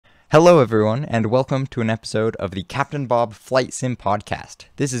Hello, everyone, and welcome to an episode of the Captain Bob Flight Sim podcast.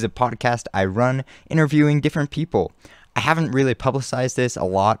 This is a podcast I run interviewing different people. I haven't really publicized this a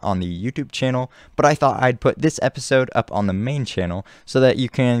lot on the YouTube channel, but I thought I'd put this episode up on the main channel so that you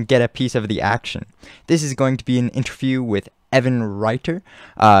can get a piece of the action. This is going to be an interview with Evan Reiter,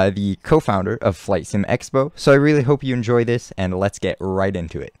 the co-founder of FlightSimExpo, so I really hope you enjoy this, and let's get right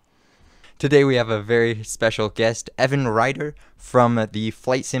into it. Today we have a very special guest, Evan Reiter from the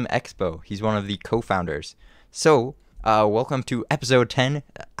FlightSimExpo. He's one of the co-founders. So, welcome to episode 10.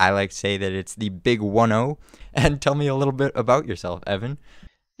 I like to say that it's the big 1-0. And tell me a little bit about yourself, Evan.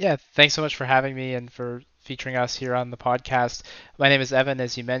 Yeah, thanks so much for having me and for featuring us here on the podcast. My name is Evan,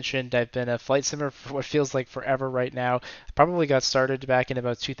 as you mentioned. I've been a flight simmer for what feels like forever right now. I probably got started back in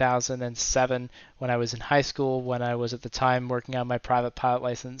about 2007 when I was in high school, when I was at the time working on my private pilot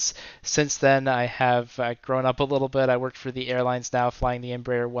license. Since then, I have grown up a little bit. I worked for the airlines now, flying the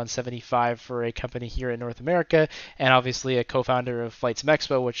Embraer 175 for a company here in North America, and obviously a co-founder of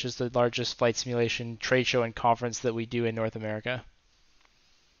FlightSimExpo, which is the largest flight simulation trade show and conference that we do in North America.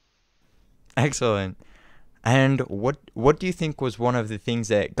 Excellent. And what do you think was one of the things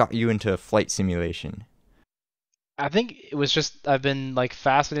that got you into flight simulation? I think it was just I've been like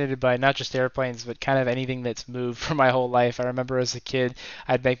fascinated by not just airplanes, but kind of anything that's moved for my whole life. I remember as a kid,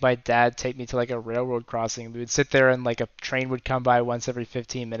 I'd make my dad take me to like a railroad crossing. We would sit there and like a train would come by once every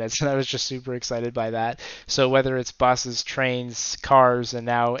 15 minutes, and I was just super excited by that. So whether it's buses, trains, cars, and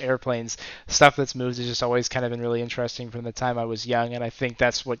now airplanes, stuff that's moved has just always kind of been really interesting from the time I was young. And I think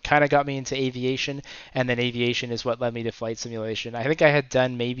that's what kind of got me into aviation, and then aviation is what led me to flight simulation. I think I had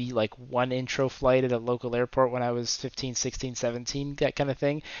done maybe like one intro flight at a local airport when I was 15, 16, 17, that kind of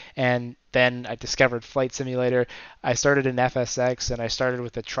thing. And then I discovered Flight Simulator. I started in FSX and I started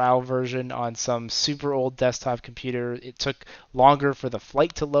with a trial version on some super old desktop computer. It took longer for the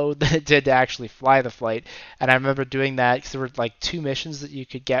flight to load than it did to actually fly the flight. And I remember doing that because there were like two missions that you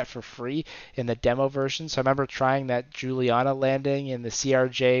could get for free in the demo version. So I remember trying that Juliana landing in the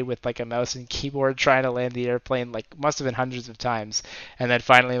CRJ with like a mouse and keyboard trying to land the airplane, like must have been hundreds of times. And then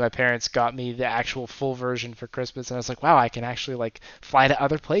finally my parents got me the actual full version for Christmas, and I was like, wow, I can actually like fly to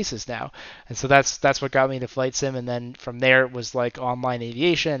other places now. And so that's what got me to flight sim. And then from there it was like online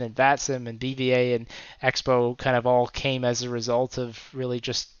aviation and VATSIM and BVA and Expo kind of all came as a result of really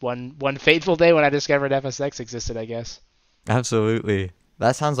just one fateful day when I discovered FSX existed, I guess. Absolutely.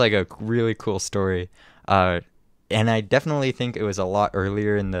 That sounds like a really cool story. And I definitely think it was a lot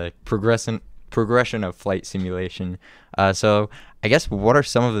earlier in the progression of flight simulation. So I guess what are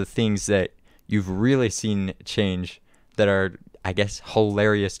some of the things that you've really seen change that are, I guess,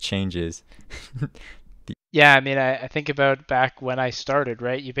 hilarious changes? Yeah, I mean, I think about back when I started,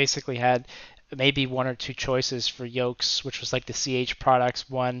 right? You basically had maybe one or two choices for yokes, which was like the CH Products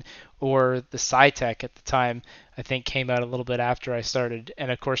one or the SciTech at the time. I think came out a little bit after I started.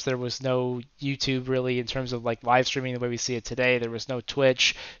 And of course, there was no YouTube really in terms of like live streaming the way we see it today. There was no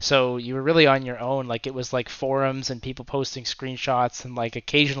Twitch. So you were really on your own. Like it was like forums and people posting screenshots, and like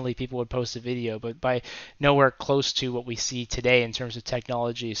occasionally people would post a video, but by nowhere close to what we see today in terms of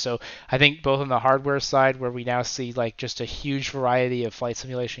technology. So I think both on the hardware side, where we now see like just a huge variety of flight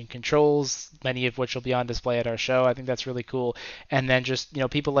simulation controls, many of which will be on display at our show. I think that's really cool. And then just,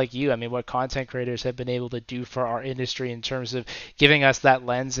 people like you, I mean, what content creators have been able to do for our industry in terms of giving us that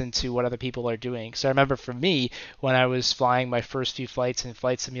lens into what other people are doing. So I remember for me, when I was flying my first few flights in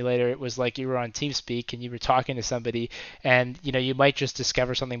Flight Simulator, it was like you were on TeamSpeak and you were talking to somebody, and you might just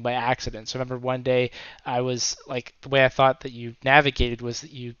discover something by accident. So I remember one day I was like, the way I thought that you navigated was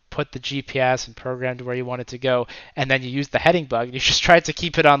that you put the GPS and programmed to where you wanted to go, and then you used the heading bug and you just tried to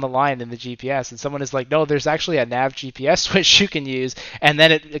keep it on the line in the GPS, and someone is like, no, there's actually a nav GPS switch you can use, and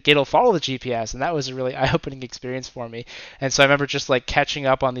then it'll follow the GPS. And that was a really eye-opening experience for me. And so I remember just like catching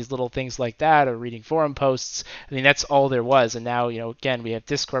up on these little things like that, or reading forum posts. I mean, that's all there was. And now, again, we have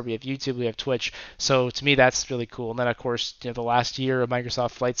Discord, we have YouTube, we have Twitch. So to me, that's really cool. And then of course, the last year of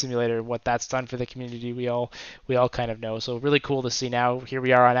Microsoft Flight Simulator, what that's done for the community, we all kind of know. So really cool to see now. Here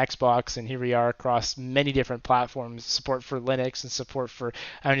we are on Xbox, and here we are across many different platforms, support for Linux and support for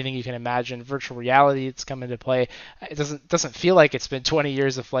anything you can imagine. Virtual reality, it's come into play. It doesn't feel like it's been 20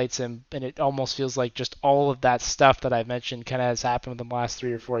 years of flight sim, and it almost feels like just all of that stuff that I've mentioned kind of has happened within the last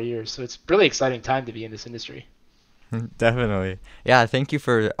 3 or 4 years. So it's really exciting time to be in this industry. Definitely. Yeah, thank you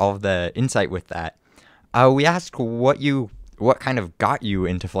for all of the insight with that. We asked what kind of got you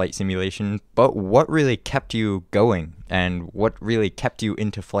into flight simulation, but what really kept you going and what really kept you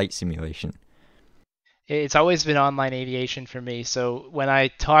into flight simulation? It's always been online aviation for me. So when I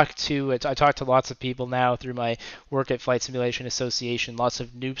talk to lots of people now through my work at Flight Simulation Association, lots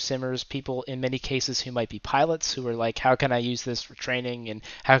of noob simmers, people in many cases who might be pilots who are like, how can I use this for training and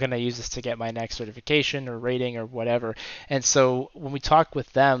how can I use this to get my next certification or rating or whatever. And so when we talk with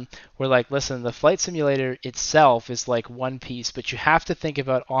them, we're like, listen, the flight simulator itself is like one piece, but you have to think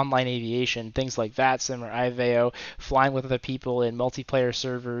about online aviation, things like VATSIM or IVAO, flying with other people in multiplayer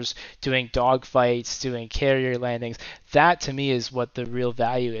servers, doing dogfights, doing carrier landings. That to me is what the real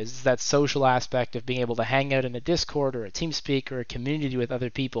value is that social aspect of being able to hang out in a Discord or a TeamSpeak or a community with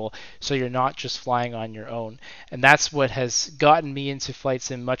other people so you're not just flying on your own. And that's what has gotten me into flight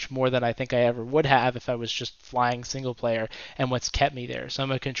sim much more than I think I ever would have if I was just flying single player, and what's kept me there. So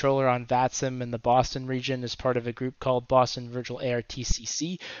I'm a controller on VATSIM in the Boston region as part of a group called Boston Virtual Air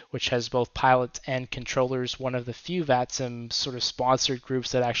TCC, which has both pilots and controllers, one of the few VATSIM sort of sponsored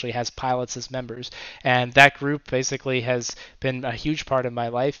groups that actually has pilots as members. And that group basically has been a huge part of my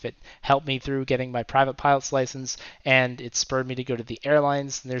life. It helped me through getting my private pilot's license, and it spurred me to go to the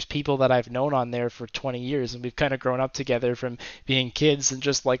airlines. And there's people that I've known on there for 20 years, and we've kind of grown up together from being kids and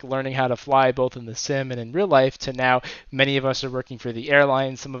just like learning how to fly both in the sim and in real life to now many of us are working for the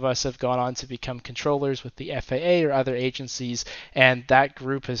airlines. Some of us have gone on to become controllers with the FAA or other agencies, and that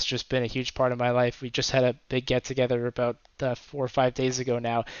group has just been a huge part of my life. We just had a big get together about 4 or 5 days ago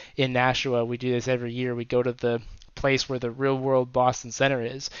now in Nashua. We do this every year. We go to the place where the real world Boston Center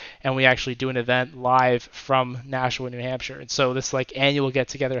is, and we actually do an event live from Nashua, New Hampshire. And so this like annual get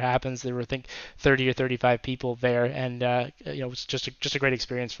together happens. There were I think 30 or 35 people there, and it was just a great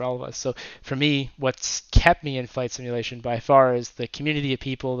experience for all of us. So for me, what's kept me in flight simulation by far is the community of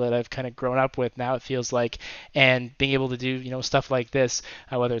people that I've kind of grown up with now, it feels like, and being able to do stuff like this,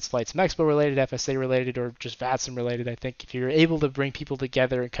 whether it's FlightSimExpo related, FSA related, or just VATSIM related. I think if you're able to bring people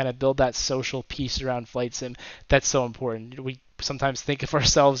together and kind of build that social piece around flight sim, that's so important. We sometimes think of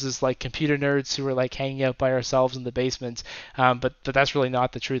ourselves as like computer nerds who are like hanging out by ourselves in the basement, but that's really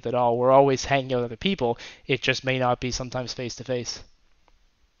not the truth at all. We're always hanging out with other people. It just may not be sometimes face to face.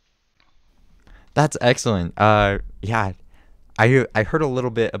 That's excellent. Yeah, I heard a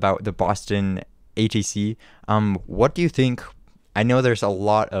little bit about the Boston ATC. What do you think? I know there's a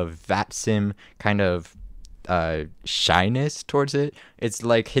lot of VATSIM kind of shyness towards it. It's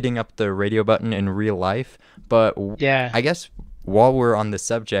like hitting up the radio button in real life. But Yeah. I guess while we're on the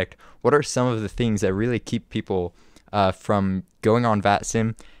subject, what are some of the things that really keep people from going on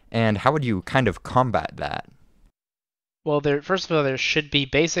VATSIM, and how would you kind of combat that? Well, first of all, there should be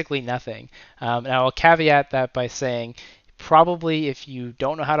basically nothing. And I'll caveat that by saying probably if you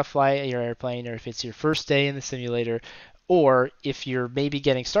don't know how to fly your airplane, or if it's your first day in the simulator, or if you're maybe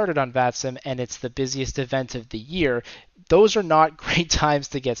getting started on VATSIM and it's the busiest event of the year, those are not great times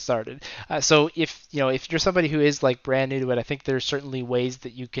to get started. So if you're somebody who is like brand new to it, I think there's certainly ways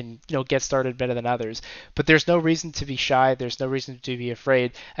that you can get started better than others. But there's no reason to be shy. There's no reason to be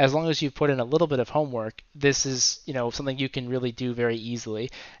afraid. As long as you put in a little bit of homework, this is something you can really do very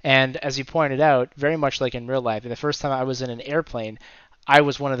easily. And as you pointed out, very much like in real life, the first time I was in an airplane, I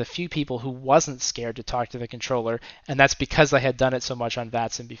was one of the few people who wasn't scared to talk to the controller, and that's because I had done it so much on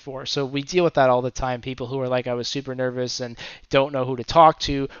VATSIM before. So we deal with that all the time, people who are like, I was super nervous and don't know who to talk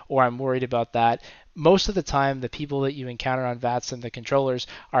to, or I'm worried about that. Most of the time, the people that you encounter on VATSIM, the controllers,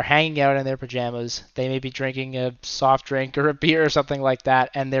 are hanging out in their pajamas. They may be drinking a soft drink or a beer or something like that,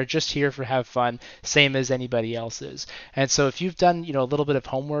 and they're just here for have fun, same as anybody else is. And so if you've done a little bit of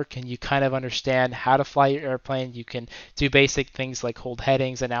homework and you kind of understand how to fly your airplane, you can do basic things like hold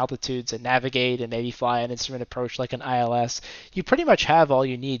headings and altitudes and navigate and maybe fly an instrument approach like an ILS. You pretty much have all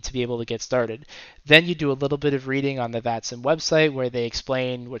you need to be able to get started. Then you do a little bit of reading on the VATSIM website where they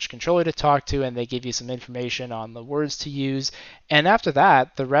explain which controller to talk to, and they give you some information on the words to use. And after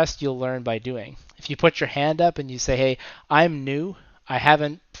that, the rest you'll learn by doing. If you put your hand up and you say, hey, I'm new, I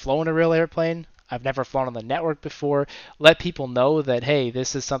haven't flown a real airplane, I've never flown on the network before, let people know that, hey,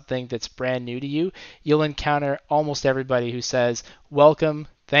 this is something that's brand new to you. You'll encounter almost everybody who says, welcome,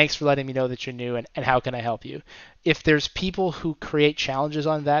 thanks for letting me know that you're new, and how can I help you? If there's people who create challenges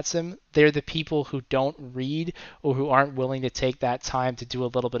on VATSIM, they're the people who don't read or who aren't willing to take that time to do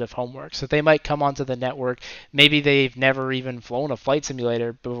a little bit of homework. So they might come onto the network, maybe they've never even flown a flight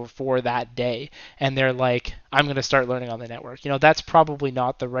simulator before that day, and they're like, I'm going to start learning on the network. That's probably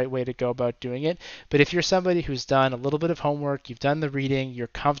not the right way to go about doing it. But if you're somebody who's done a little bit of homework, you've done the reading, you're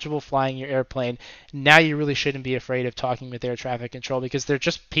comfortable flying your airplane, now you really shouldn't be afraid of talking with air traffic control, because they're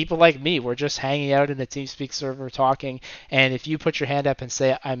just people like me. We're just hanging out in a TeamSpeak server talking, and if you put your hand up and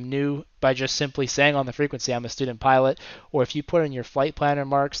say, I'm new, by just simply saying on the frequency, I'm a student pilot, or if you put in your flight planner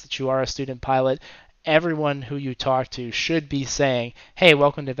marks that you are a student pilot, everyone who you talk to should be saying, hey,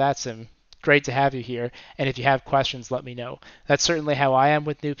 welcome to VATSIM. Great to have you here. And if you have questions, let me know. That's certainly how I am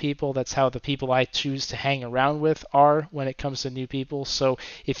with new people. That's how the people I choose to hang around with are when it comes to new people. So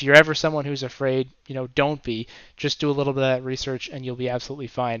if you're ever someone who's afraid, don't be. Just do a little bit of that research and you'll be absolutely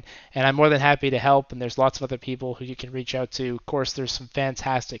fine. And I'm more than happy to help. And there's lots of other people who you can reach out to. Of course, there's some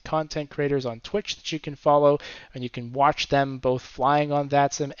fantastic content creators on Twitch that you can follow, and you can watch them both flying on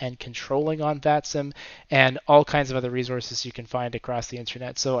VATSIM and controlling on VATSIM, and all kinds of other resources you can find across the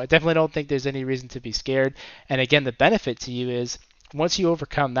internet. So I definitely don't think there's any reason to be scared. And again, the benefit to you is once you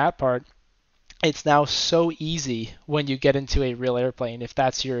overcome that part, it's now so easy when you get into a real airplane, if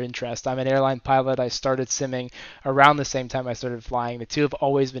that's your interest. I'm an airline pilot. I started simming around the same time I started flying. The two have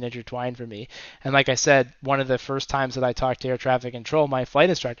always been intertwined for me. And like I said, one of the first times that I talked to air traffic control, my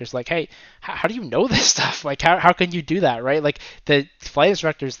flight instructor's like, hey, how do you know this stuff? Like, how can you do that, right? Like, the flight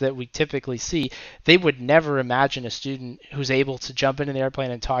instructors that we typically see, they would never imagine a student who's able to jump in an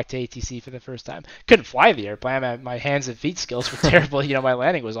airplane and talk to ATC for the first time. Couldn't fly the airplane. My hands and feet skills were terrible. My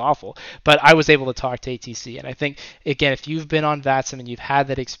landing was awful. But I was able to talk to ATC. And I think, again, if you've been on VATSIM and you've had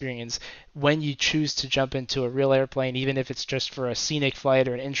that experience, when you choose to jump into a real airplane, even if it's just for a scenic flight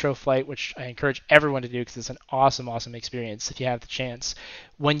or an intro flight, which I encourage everyone to do because it's an awesome, awesome experience if you have the chance,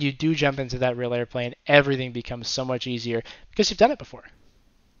 when you do jump into that real airplane, everything becomes so much easier because you've done it before.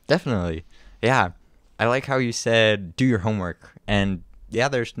 Definitely. Yeah. I like how you said do your homework. And yeah,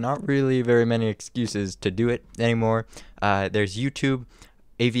 there's not really very many excuses to do it anymore. There's YouTube.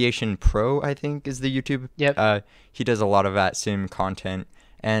 Aviation Pro, I think, is the YouTube. Yep. He does a lot of sim content,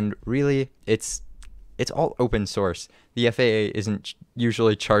 and really, it's all open source. The FAA isn't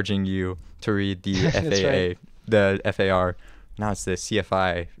usually charging you to read the FAA, right. The FAR. Now it's the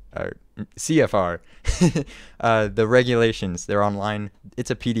CFI, CFR. The regulations, they're online.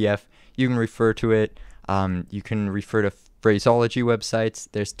 It's a PDF. You can refer to it. You can refer to phraseology websites.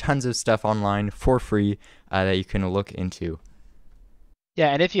 There's tons of stuff online for free that you can look into. Yeah,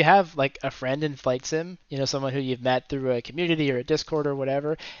 and if you have like a friend in flight sim, someone who you've met through a community or a Discord or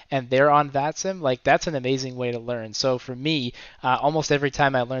whatever, and they're on VATSIM, like that's an amazing way to learn. So for me, almost every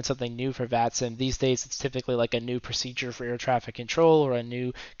time I learn something new for VATSIM, these days it's typically like a new procedure for air traffic control or a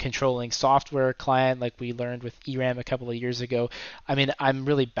new controlling software client, like we learned with ERAM a couple of years ago. I mean, I'm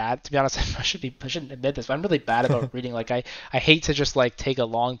really bad, to be honest. I shouldn't admit this, but I'm really bad about reading. Like I hate to just like take a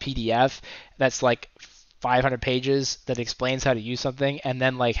long PDF that's like 500 pages that explains how to use something and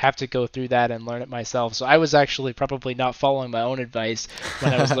then like have to go through that and learn it myself. So I was actually probably not following my own advice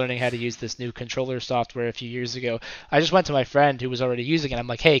when I was learning how to use this new controller software a few years ago. I just went to my friend who was already using it. I'm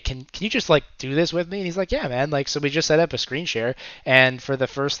like, hey, can you just like do this with me? And he's like, yeah, man. Like, so we just set up a screen share, and for the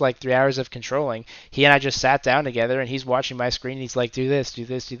first like 3 hours of controlling, he and I just sat down together and he's watching my screen and he's like, do this, do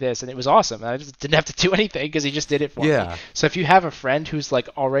this, do this. And it was awesome. And I just didn't have to do anything because he just did it for me. So if you have a friend who's like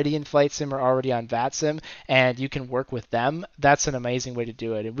already in flight sim or already on VATSIM and you can work with them, that's an amazing way to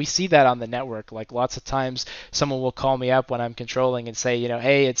do it. And we see that on the network. Like lots of times someone will call me up when I'm controlling and say,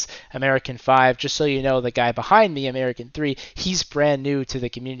 hey, it's American 5. Just so you know, the guy behind me, American 3, he's brand new to the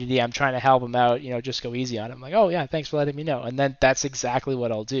community. I'm trying to help him out. Just go easy on him. I'm like, oh, yeah, thanks for letting me know. And then that's exactly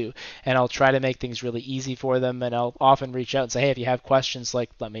what I'll do. And I'll try to make things really easy for them. And I'll often reach out and say, hey, if you have questions, like,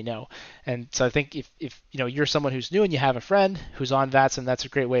 let me know. And so I think if you're someone who's new and you have a friend who's on VATSIM, that's a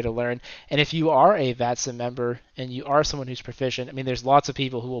great way to learn. And if you are a VATSIM member and you are someone who's proficient, I mean, there's lots of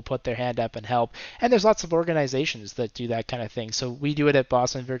people who will put their hand up and help, and there's lots of organizations that do that kind of thing. So we do it at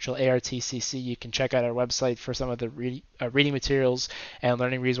Boston Virtual ARTCC. You can check out our website for some of the reading materials and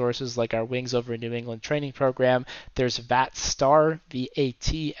learning resources like our Wings Over New England training program. There's VATSTAR,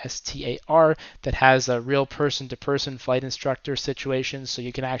 VATSTAR, that has a real person-to-person flight instructor situation, so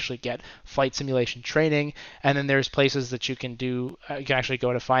you can actually get flight simulation training. And then there's places that you can do, you can actually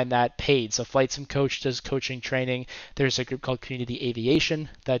go to find that paid. So Flight Sim Coach does coaching training. There's a group called Community Aviation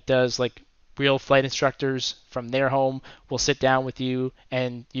that does like real flight instructors from their home will sit down with you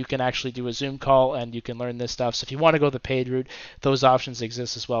and you can actually do a Zoom call and you can learn this stuff. So if you want to go the paid route, those options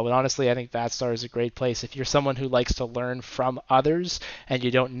exist as well. But honestly, I think VATSTAR is a great place. If you're someone who likes to learn from others and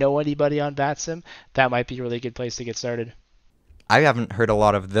you don't know anybody on VATSIM, that might be a really good place to get started. I haven't heard a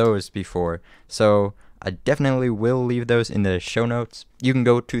lot of those before, so I definitely will leave those in the show notes. You can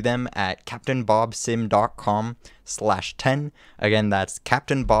go to them at captainbobsim.com/10. Again, that's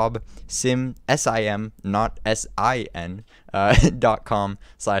captainbobsim, S-I-M, not S-I-N,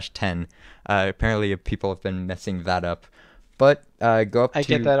 .com/10. Apparently people have been messing that up. But go up I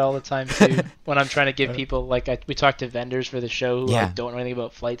get to that all the time too. When I'm trying to give uh, people like we talk to vendors for the show who yeah. like don't know anything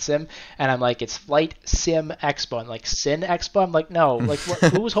about flight sim, and I'm like, it's Flight Sim Expo. I'm like, Sin Expo. I'm like, no, like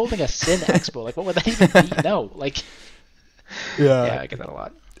who was holding a Sin Expo? Like what would that even be? No, like Yeah, yeah, I get that a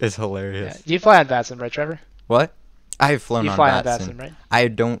lot. it's Yeah, hilarious. do you fly on VATSIM, right, Trevor? What? I have flown You on fly on VATSIM. VATSIM, right? I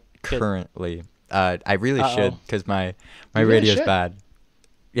don't Good. currently. I really Uh should oh. because my You really radio's should. bad.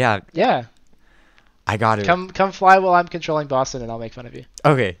 Yeah, Yeah. I got to. Come fly while I'm controlling Boston, and I'll make fun of you.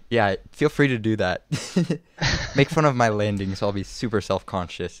 Okay, yeah, feel free to do that. Make fun of my landing, so I'll be super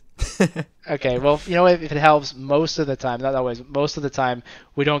self-conscious. Okay, well, you know, if it helps, most of the time, not always, most of the time,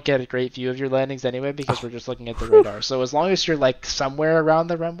 we don't get a great view of your landings anyway because Oh, we're just looking at the whew. radar. So as long as you're like somewhere around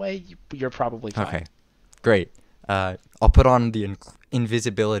the runway, you're probably fine. Okay, great. I'll put on the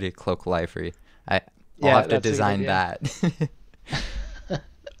invisibility cloak livery. I'll Yeah, have to that's a good design idea. that.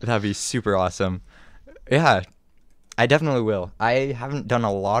 That'd be super awesome. Yeah, I definitely will. I haven't done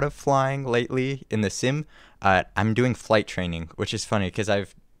a lot of flying lately in the sim. I'm doing flight training, which is funny because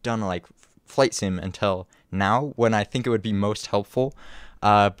I've done like flight sim until now when I think it would be most helpful.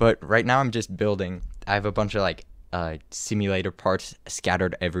 But right now I'm just building. I have a bunch of like simulator parts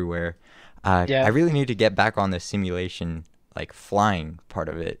scattered everywhere. I Yeah. really need to get back on the simulation, like flying part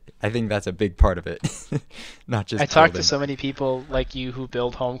of it. I think that's a big part of it, not I just talk to building. so many people like you who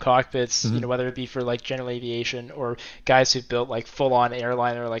build home cockpits, you Hmm. know, whether it be for like general aviation or guys who built like full-on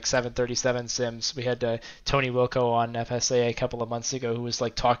airliner like 737 sims. We had Tony Wilco on FSA a couple of months ago who was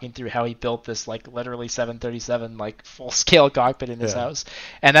like talking through how he built this like literally 737 like full-scale cockpit in his Yeah. house.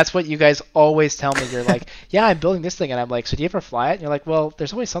 And that's what you guys always tell me. You're like, "Yeah, I'm building this thing." And I'm like, "So do you ever fly it?" And you're like, "Well,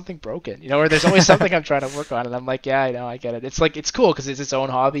 there's always something broken, you know, or there's always something I'm trying to work on." And I'm like, "Yeah, I know, I get it." It's like it's cool because it's its own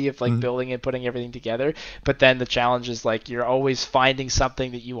hobby of like Hmm. building and putting everything together, but then the challenge is like you're always finding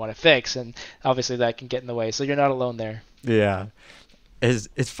something that you want to fix, and obviously that can get in the way. So you're not alone there. Yeah.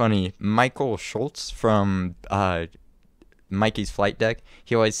 It's funny. Michael Schultz from Mikey's Flight Deck,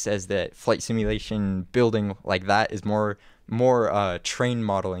 he always says that flight simulation building like that is more train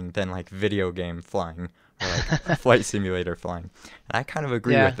modeling than like video game flying or like flight simulator flying. And I kind of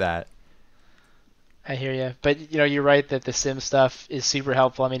agree Yeah, with that. I hear you. But you know, you're right that the sim stuff is super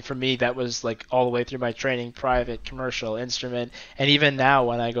helpful. I mean, for me, that was like all the way through my training, private, commercial, instrument, and even now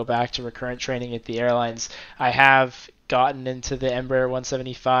when I go back to recurrent training at the airlines, I have gotten into the Embraer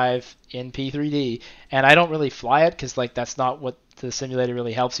 175 in P3D, and I don't really fly it because like that's not what the simulator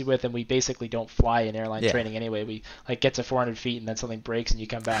really helps you with, and we basically don't fly in airline Yeah. training anyway. We like get to 400 feet and then something breaks and you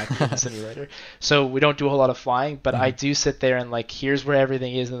come back in the simulator. So we don't do a whole lot of flying, but I Hmm. do sit there and like here's where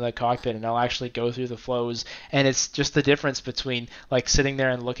everything is in the cockpit, and I'll actually go through the flows, and it's just the difference between like sitting there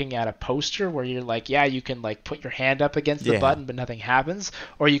and looking at a poster where you're like, yeah, you can like put your hand up against the Yeah. button but nothing happens,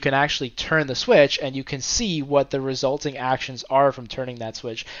 or you can actually turn the switch and you can see what the resulting actions are from turning that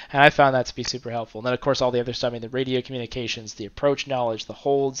switch. And I found that to be super helpful. And then of course all the other stuff, I mean the radio communications, the approach knowledge, the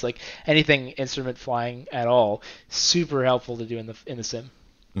holds, like anything instrument flying at all, super helpful to do in the sim.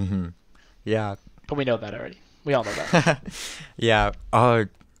 Hmm. Yeah. But we know that already. We all know that. Yeah.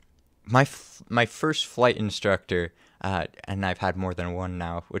 My first flight instructor, and I've had more than one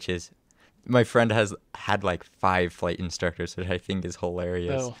now, which is my friend has had like 5 flight instructors, which I think is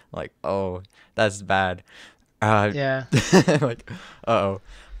hilarious. Oh, Like, oh, that's bad. Uh, yeah. like, uh-oh.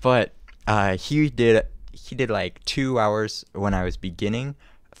 But he did like 2 hours when I was beginning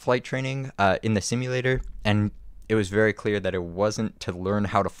flight training in the simulator, and it was very clear that it wasn't to learn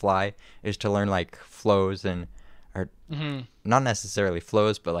how to fly. It was to learn like flows and, or Hmm. not necessarily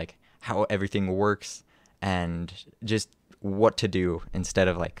flows, but like how everything works and just what to do instead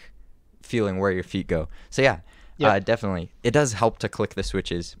of like feeling where your feet go. So yeah, Yep. definitely. It does help to click the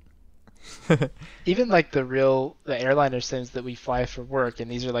switches. Even like the airliner sims that we fly for work, and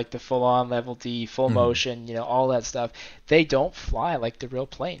these are like the full on level D, full Mhm. motion, you know, all that stuff. They don't fly like the real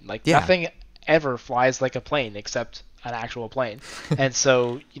plane. Like Yeah. nothing ever flies like a plane except an actual plane. And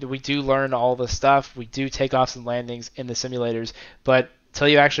so, you know, we do learn all the stuff. We do takeoffs and landings in the simulators, but till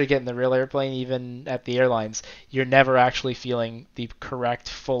you actually get in the real airplane, even at the airlines, you're never actually feeling the correct,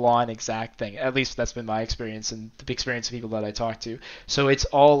 full-on, exact thing. At least that's been my experience and the experience of people that I talk to. So it's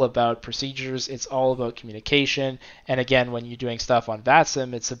all about procedures. It's all about communication. And again, when you're doing stuff on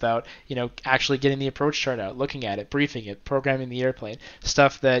VATSIM, it's about, you know, actually getting the approach chart out, looking at it, briefing it, programming the airplane,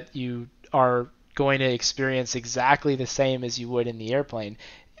 stuff that you are going to experience exactly the same as you would in the airplane.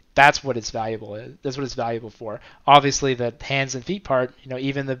 That's what it's valuable. That's what it's valuable for. Obviously, the hands and feet part, you know,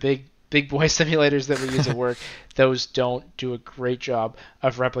 even the big boy simulators that we use at work, those don't do a great job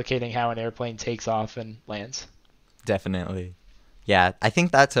of replicating how an airplane takes off and lands. Definitely. Yeah, I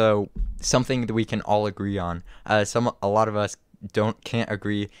think that's something that we can all agree on. A lot of us can't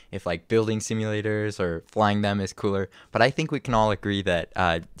agree if like building simulators or flying them is cooler, but I think we can all agree that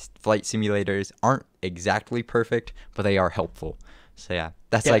flight simulators aren't exactly perfect, but they are helpful. So yeah,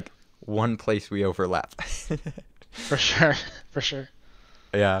 that's Yeah, like one place we overlap. for sure, for sure.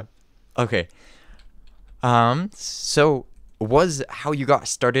 Yeah. Okay. So was how you got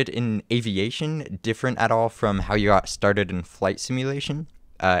started in aviation different at all from how you got started in flight simulation?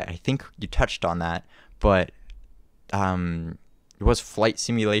 I think you touched on that, but um, was flight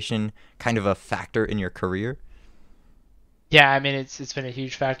simulation kind of a factor in your career? Yeah, I mean it's been a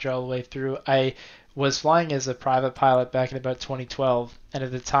huge factor all the way through. I was flying as a private pilot back in about 2012, and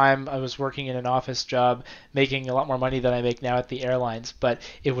at the time I was working in an office job, making a lot more money than I make now at the airlines, but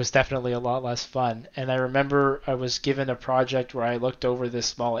it was definitely a lot less fun. And I remember I was given a project where I looked over this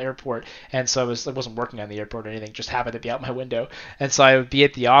small airport, and so I wasn't working on the airport or anything, just happened to be out my window. And so I would be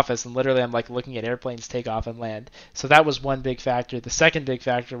at the office, and literally I'm like looking at airplanes take off and land. So that was one big factor. The second big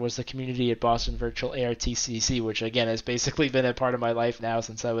factor was the community at Boston Virtual ARTCC, which again has basically been a part of my life now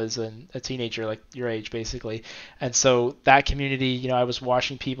since I was a teenager, like your age basically. And so that community, I was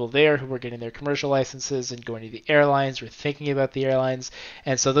watching people there who were getting their commercial licenses and going to the airlines or thinking about the airlines.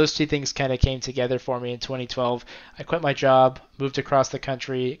 And so those two things kind of came together for me in 2012. I quit my job, moved across the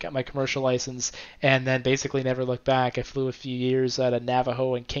country, got my commercial license, and then basically never looked back. I flew a few years at a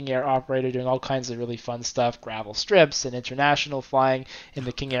Navajo and King Air operator doing all kinds of really fun stuff, gravel strips and international flying. In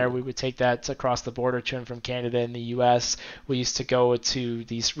the King Air, we would take that across the border to and from Canada and the US. We used to go to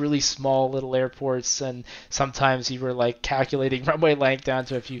these really small little airports, and sometimes you were like calculating runway length down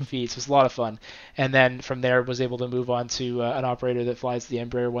to a few feet. So it was a lot of fun. And then from there was able to move on to an operator that flies the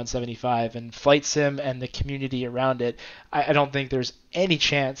Embraer 175, and flight sim and the community around it. I don't think there's any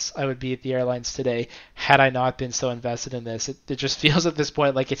chance I would be at the airlines today had I not been so invested in this. It just feels at this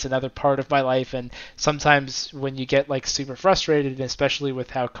point like it's another part of my life. And sometimes when you get like super frustrated, and especially with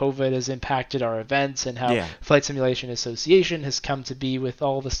how COVID has impacted our events and how Yeah. Flight Simulation Association has come to be with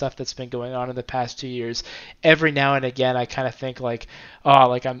all the stuff that's been going on in the past 2 years, every now and again I kind of think like, oh,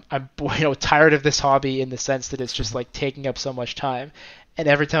 like I'm tired of this hobby in the sense that it's just like taking up so much time. And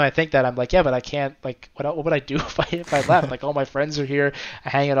every time I think that, I'm like, yeah, but I can't. Like, what would I do if I left? Like, all my friends are here. I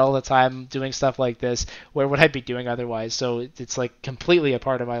hang out all the time doing stuff like this. Where would I be doing otherwise? So it's like completely a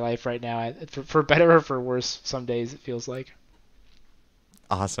part of my life right now. For better or for worse, some days it feels like.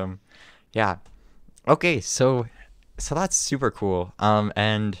 Awesome. Yeah. Okay, so that's super cool.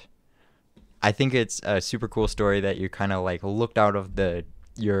 And I think it's a super cool story that you kind of like looked out of the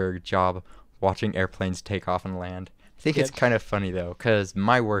your job watching airplanes take off and land. I think it's Yep. kind of funny though, because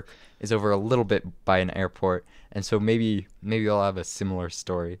my work is over a little bit by an airport, and so maybe I'll have a similar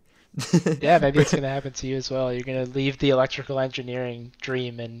story. Yeah, maybe it's But gonna happen to you as well. You're gonna leave the electrical engineering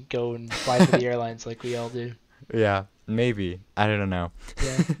dream and go and fly for the airlines like we all do. yeah, maybe. I don't know.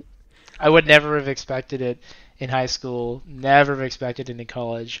 Yeah. I would never have expected it in high school, never have expected it in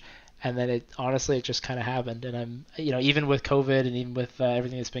college, and then it honestly it just kind of happened. And I'm even with COVID and even with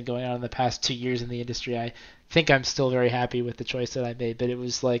everything that's been going on in the past 2 years in the industry, I think I'm still very happy with the choice that I made. But it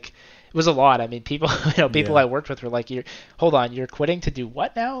was a lot. I mean, people people Yeah. I worked with were like, hold on, you're quitting to do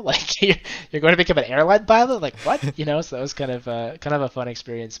what now? Like you're going to become an airline pilot? Like what? So that was kind of a fun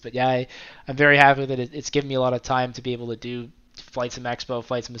experience. But yeah, I'm very happy that it's given me a lot of time to be able to do FlightSimExpo,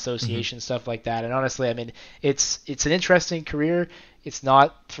 Flight Sim Hmm. Association, stuff like that. And honestly, I mean, it's an interesting career. It's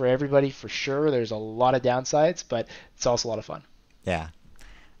not for everybody for sure. There's a lot of downsides, but it's also a lot of fun. Yeah.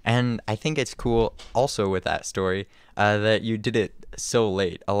 And I think it's cool also with that story that you did it so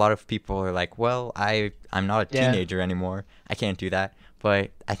late. A lot of people are like, "Well, I'm not a Yeah. teenager anymore. I can't do that."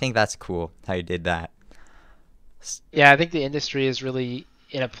 But I think that's cool how you did that. Yeah, I think the industry is really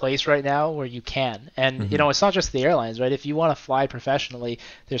in a place right now where you can. And, Mm-hmm. it's not just the airlines, right? If you want to fly professionally,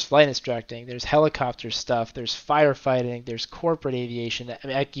 there's flight instructing, there's helicopter stuff, there's firefighting, there's corporate aviation. I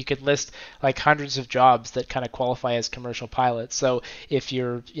mean, you could list like hundreds of jobs that kind of qualify as commercial pilots. So if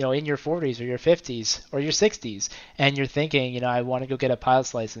you're, in your 40s or your 50s or your 60s and you're thinking, I want to go get a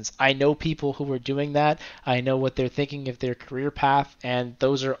pilot's license, I know people who are doing that. I know what they're thinking of their career path, and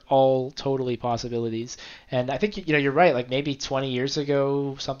those are all totally possibilities. And I think you're right. Like maybe 20 years ago,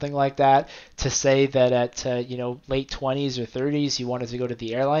 something like that, to say that at late 20s or 30s you wanted to go to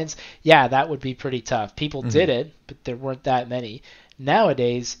the airlines, yeah, that would be pretty tough. People Mm-hmm. did it, but there weren't that many.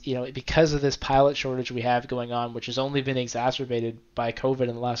 Nowadays, because of this pilot shortage we have going on, which has only been exacerbated by COVID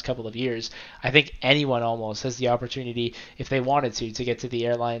in the last couple of years, I think anyone almost has the opportunity, if they wanted to get to the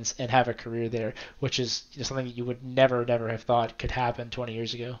airlines and have a career there, which is something that you would never have thought could happen 20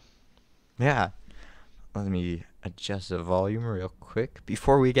 years ago. Yeah. let me adjust the volume real quick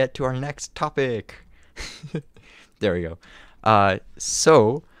before we get to our next topic. There we go.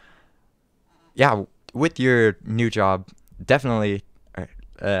 So, yeah, with your new job, definitely,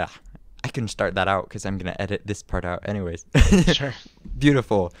 I can start that out because I'm going to edit this part out anyways. Sure.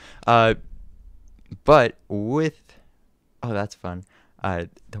 Beautiful. But with, oh, that's fun.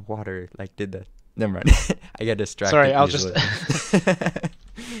 The water, like, did the, never mind. I get distracted Sorry, I'll easily.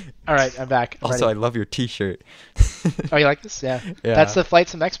 All right, I'm back. I'm Also, ready. I love your t-shirt. Oh, you like this? Yeah. Yeah. That's the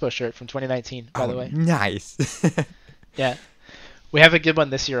FlightSimExpo shirt from 2019, by the way. Nice. Yeah. We have a good one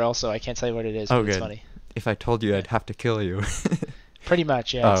this year also. I can't tell you what it is, but Oh, it's good. funny. If I told you, I'd have to kill you. Pretty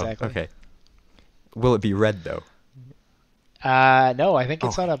much, yeah, Oh, exactly. okay. Will it be red, though? No, I think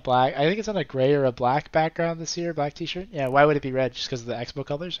it's Okay. on a black. I think it's on a gray or a black background this year, black T-shirt. Yeah, why would it be red? Just because of the Expo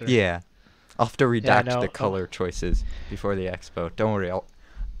colors? Or? Yeah. I'll have to Yeah, redact no. the color choices before the expo. Don't worry,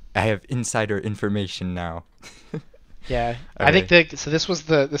 I have insider information now. Yeah, I Okay. think so. This was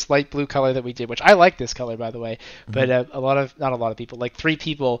this light blue color that we did, which I like this color by the way. But Mhm. not a lot of people, like 3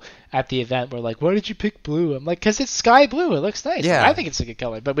 people at the event were like, "Why did you pick blue?" I'm like, "Cause it's sky blue. It looks nice. Like, I Yeah. think it's a good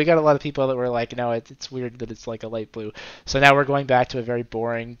color." But we got a lot of people that were like, "No, it's weird that it's like a light blue." So now we're going back to a very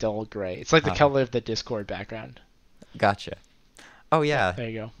boring, dull gray. It's like the Uh, color of the Discord background. gotcha. Oh, Yeah, yeah. there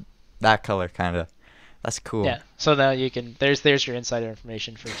you go. That color, kind of. That's cool. Yeah. So now you can. There's your insider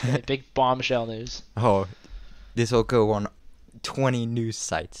information for today. Big bombshell news. Oh, this will go on 20 news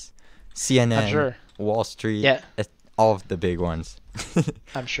sites. I'm CNN, sure. Wall Street, Yeah, all of the big ones.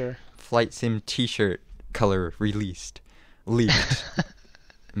 I'm sure. Flight Sim t-shirt color released. Leaked.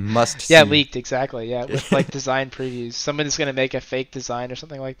 Must Yeah, see. leaked exactly. Yeah, with like design previews. Someone's gonna make a fake design or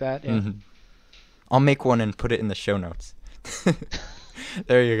something like that. Yeah. Mhm. I'll make one and put it in the show notes.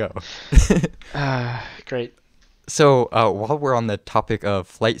 There you go. Great. So, while we're on the topic of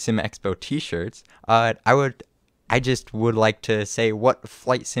Flight Sim Expo t-shirts, I just would like to say what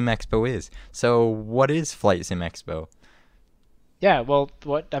Flight Sim Expo is. So, what is Flight Sim Expo? Yeah. Well,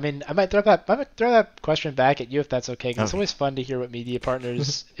 what I mean, I might throw that question back at you if that's okay, because it's Okay. always fun to hear what media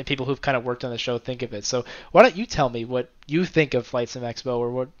partners and people who've kind of worked on the show think of it. So why don't you tell me what you think of Flight Sim Expo,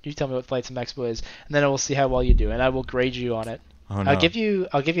 or what you tell me what Flight Sim Expo is, and then I will see how well you do, and I will grade you on it. Oh no. I'll give you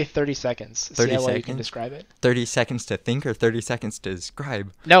 30 seconds to see 30 how well you can seconds? describe it. 30 seconds to think or 30 seconds to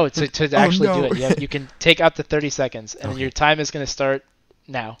describe? No, to Oh actually do no. it. You can take up to 30 seconds, and your Okay. time is going to start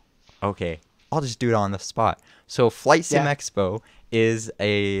now. Okay. I'll just do it on the spot. So, Flight Sim Yeah. Expo is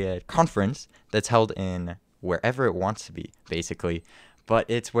a conference that's held in wherever it wants to be, basically. But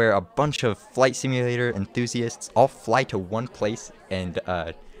it's where a bunch of flight simulator enthusiasts all fly to one place and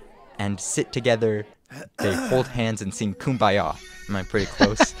sit together. They hold hands and sing "Kumbaya." Am I pretty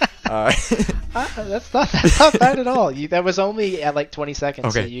close? uh, That's not bad at all. That was only at like 20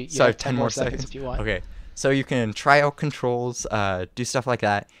 seconds, so Okay, you so I have have 10 10 more more seconds seconds. if you want. Okay, so you can try out controls, do stuff like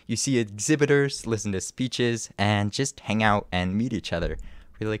that. You see exhibitors, listen to speeches, and just hang out and meet each other.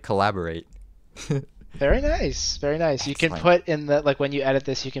 Really collaborate. Very nice, very nice. You can Excellent. put in the like when you edit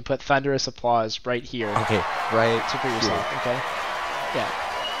this, you can put thunderous applause right here Okay, right to for here. yourself. Okay. Yeah.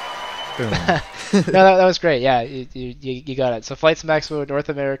 Boom. No, that was great. Yeah, you got it. So Flight Sim Expo, North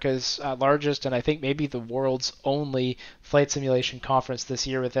America's largest and I think maybe the world's only flight simulation conference this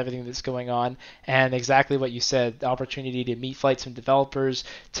year with everything that's going on. And exactly what you said, the opportunity to meet flight sim developers,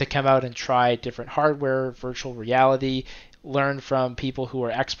 to come out and try different hardware, virtual reality, learn from people who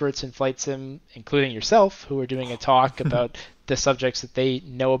are experts in flight sim, including yourself, who are doing a talk about the subjects that they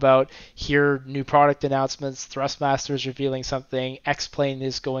know about, hear new product announcements, Thrustmaster's revealing something, X-Plane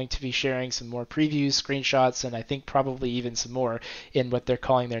is going to be sharing some more previews, screenshots, and I think probably even some more in what they're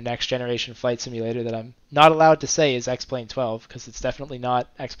calling their next generation flight simulator that I'm not allowed to say is X-Plane 12 because it's definitely not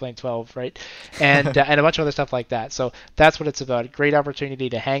X-Plane 12, right? And a bunch of other stuff like that. So that's what it's about. A great opportunity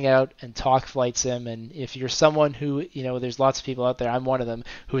to hang out and talk flight sim. And if you're someone who, there's lots of people out there, I'm one of them,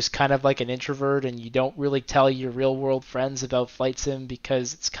 who's kind of like an introvert and you don't really tell your real world friends about flight sim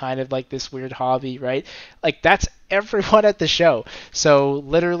because it's kind of like this weird hobby, right? Like that's everyone at the show. So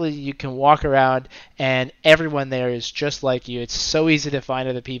literally you can walk around and everyone there is just like you. It's so easy to find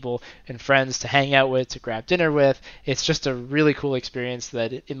other people and friends to hang out with, to grab dinner with. It's just a really cool experience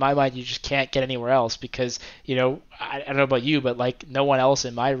that in my mind you just can't get anywhere else because, I don't know about you, but like no one else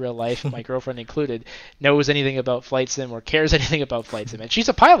in my real life, my girlfriend included, knows anything about flight sim or cares anything about flight sim. And she's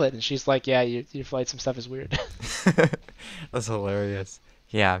a pilot and she's like, yeah, your flight sim stuff is weird. That's hilarious.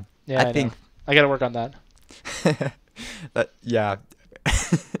 Yeah, Yeah, I I know. think I got to work on that. yeah,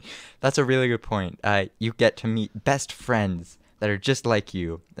 that's a really good point. You get to meet best friends that are just like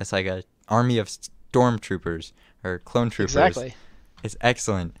you. That's like a army of stormtroopers or clone troopers. Exactly. It's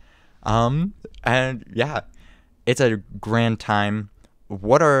excellent. And yeah, it's a grand time.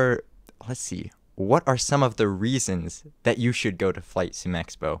 What are, let's see, what are some of the reasons that you should go to Flight Sim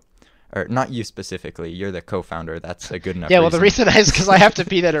Expo? Or not you specifically, you're the co-founder. That's a good enough Yeah, well, the reason. reason is because I have to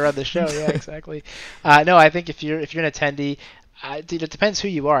be there to run the show. Yeah, exactly. No, I think if you're an attendee, dude, it depends who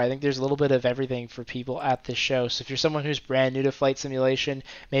you are. I think there's a little bit of everything for people at this show. So if you're someone who's brand new to flight simulation,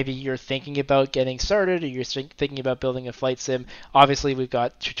 maybe you're thinking about getting started, or you're thinking about building a flight sim. Obviously, we've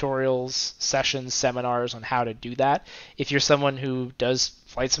got tutorials, sessions, seminars on how to do that. If you're someone who does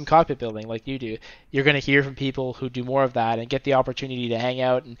flight sim cockpit building like you do, you're going to hear from people who do more of that and get the opportunity to hang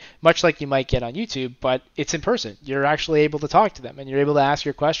out, and much like you might get on YouTube, but it's in person. You're actually able to talk to them, and you're able to ask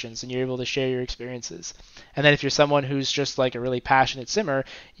your questions, and you're able to share your experiences. And then if you're someone who's just like a really passionate simmer,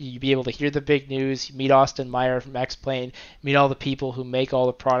 you'll be able to hear the big news, you meet Austin Meyer from X-Plane, meet all the people who make all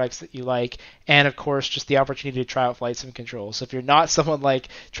the products that you like, and of course just the opportunity to try out flight sim control. So if you're not someone like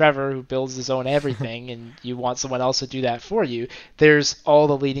Trevor who builds his own everything and you want someone else to do that for you, there's all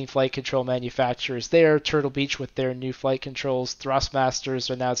the leading flight control manufacturers there. Turtle Beach with their new flight controls, Thrustmasters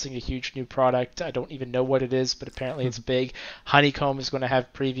are announcing a huge new product. I don't even know what it is, but apparently it's big. Honeycomb is going to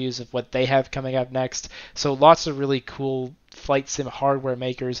have previews of what they have coming up next. So lots of really cool flight sim hardware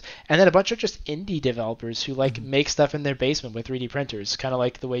makers, and then a bunch of just indie developers who like make stuff in their basement with 3D printers, kind of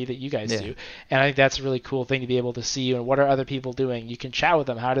like the way that you guys do. And I think that's a really cool thing to be able to see. And what are other people doing? You can chat with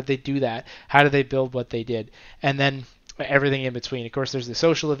them. How did they do that? How did they build what they did? And then everything in between. Of course, there's the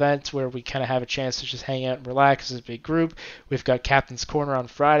social events where we kind of have a chance to just hang out and relax as a big group. We've got Captain's Corner on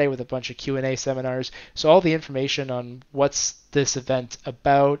Friday with a bunch of Q&A seminars. So all the information on what's this event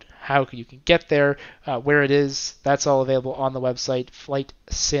about, how you can get there, where it is, that's all available on the website,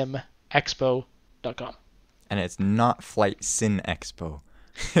 FlightSimExpo.com. And it's not Flight Sim Expo,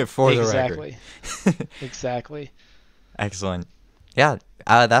 for the record. Exactly. Excellent. Yeah,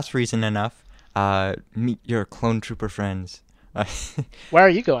 that's reason enough. Meet your clone trooper friends. Where are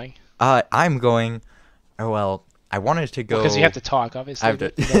you going? I'm going. Well, I wanted to go because you have to talk, obviously. I have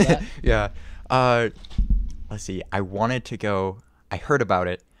to, you know that. Yeah. Let's see. I wanted to go. I heard about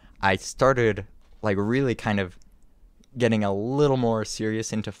it. I started like really kind of getting a little more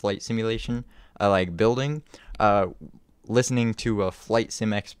serious into flight simulation, like building. Listening to a Flight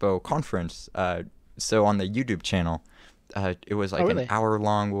Sim Expo conference. So on the YouTube channel, it was like really? an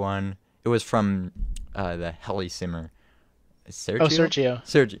hour-long one. It was from the Heli Simmer. Sergio? Oh, Sergio.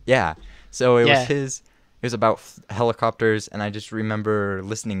 Sergio, yeah. So it was his. It was about helicopters, and I just remember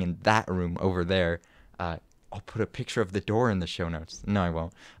listening in that room over there. I'll put a picture of the door in the show notes. No, I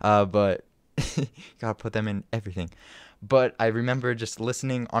won't. But gotta put them in everything. But I remember just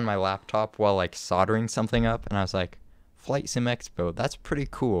listening on my laptop while like soldering something up, and I was like, Flight Sim Expo, that's pretty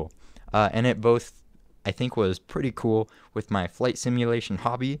cool. And it both, I think, was pretty cool with my flight simulation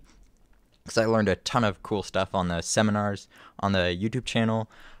hobby, because I learned a ton of cool stuff on the seminars on the YouTube channel.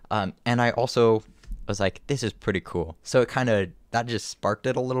 And I also was like, this is pretty cool. So it kind of, that just sparked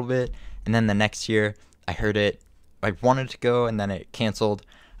it a little bit. And then the next year, I heard it. I wanted to go, and then it canceled.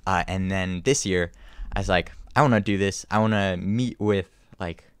 And then this year, I was like, I want to do this. I want to meet with,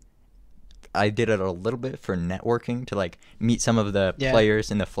 like, I did it a little bit for networking to, like, meet some of the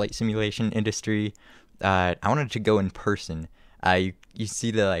players in the flight simulation industry. I wanted to go in person. You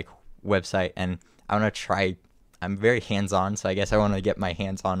see the, like, website, and I want to try. I'm very hands-on, so I guess I want to get my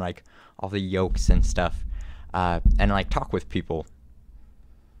hands on, like, all the yokes and stuff, and, like, talk with people.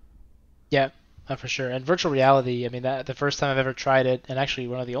 Yeah, for sure. And virtual reality, I mean, that the first time I've ever tried it, and actually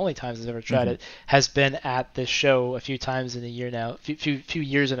one of the only times I've ever tried it, has been at this show a few times in a year now, few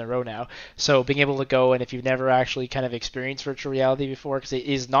years in a row now. So being able to go, and if you've never actually kind of experienced virtual reality before, because it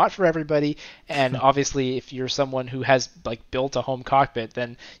is not for everybody, and obviously if you're someone who has like built a home cockpit,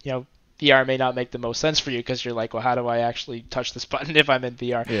 then VR may not make the most sense for you, because you're like, well, how do I actually touch this button if I'm in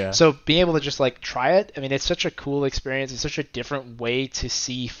VR? Yeah. So being able to just like try it, I mean, it's such a cool experience. It's such a different way to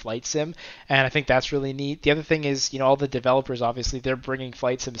see flight sim, and I think that's really neat. The other thing is, all the developers, obviously, they're bringing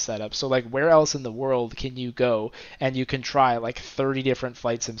flight sim setups. So like, where else in the world can you go and you can try like 30 different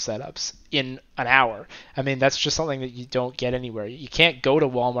flight sim setups in an hour? I mean, that's just something that you don't get anywhere. You can't go to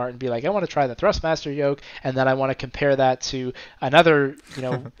Walmart and be like, I want to try the Thrustmaster yoke, and then I want to compare that to another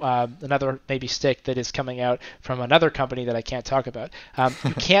another maybe stick that is coming out from another company that I can't talk about.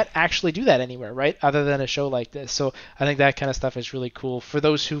 You can't actually do that anywhere, right? Other than a show like this. So I think that kind of stuff is really cool for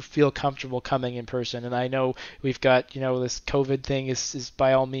those who feel comfortable coming in person. And I know we've got, this COVID thing is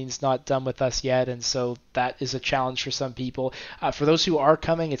by all means not done with us yet. And so that is a challenge for some people. For those who are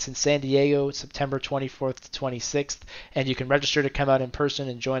coming, it's in San Diego, September 24th to 26th. And you can register to come out in person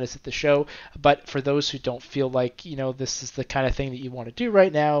and join us at the show. But for those who don't feel like, this is the kind of thing that you want to do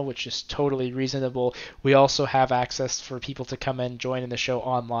right now, which is totally reasonable, we also have access for people to come and join in the show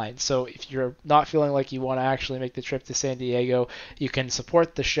online. So if you're not feeling like you want to actually make the trip to San Diego, you can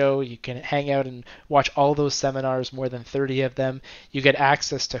support the show. You can hang out and watch all those seminars, more than 30 of them. You get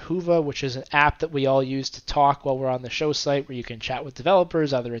access to Hoova, which is an app that we all use to talk while we're on the show site, where you can chat with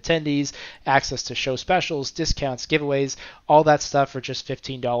developers, other attendees, access to show specials, discounts, giveaways, all that stuff for just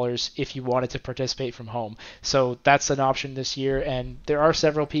 $15 if you wanted to participate from home. So that's an option this year, and there are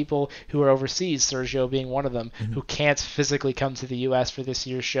several people who are overseas, Sergio being one of them, who can't physically come to the US for this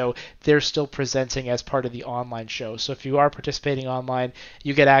year's show. They're still presenting as part of the online show. So if you are participating online,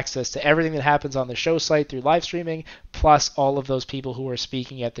 you get access to everything that happens on the show site through live streaming, plus all of those people who are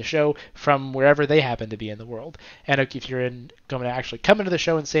speaking at the show from wherever they happen to be in the world. And if you're going to actually come into the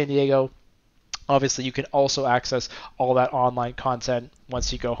show in San Diego, obviously you can also access all that online content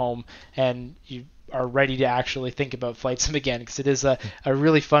once you go home and you are ready to actually think about Flight Sim again, because it is a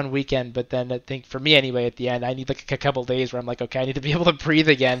really fun weekend. But then I think for me anyway, at the end, I need like a couple days where I'm like, okay, I need to be able to breathe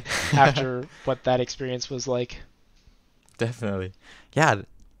again after what that experience was like. Definitely. Yeah.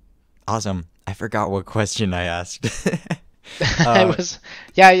 Awesome. I forgot what question I asked.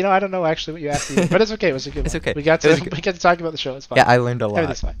 I don't know actually what you asked me, but it's okay. It was a good one. It's okay. We got to talk about the show. It's fine. Yeah, I learned a lot.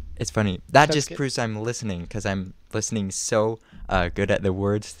 Everything's fine. It's funny. That Sounds just good. proves I'm listening, because I'm listening so good at the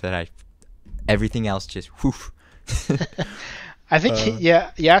words that everything else just whoof. I think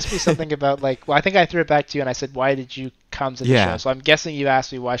you asked me something about I think I threw it back to you and I said, why did you come to the show? So I'm guessing you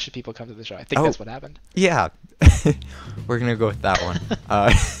asked me, why should people come to the show? I think that's what happened. Yeah. We're going to go with that one.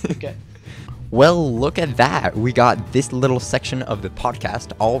 Okay. Well, look at that. We got this little section of the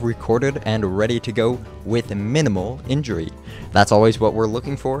podcast all recorded and ready to go with minimal injury. That's always what we're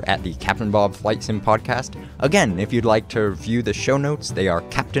looking for at the Captain Bob Flight Sim podcast. Again, if you'd like to view the show notes, they are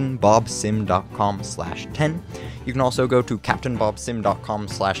captainbobsim.com/10. You can also go to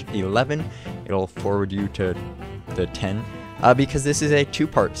captainbobsim.com/11. It'll forward you to the 10 because this is a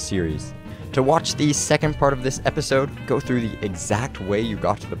two-part series. To watch the second part of this episode, go through the exact way you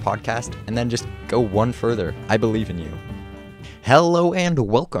got to the podcast, and then just go one further. I believe in you. Hello and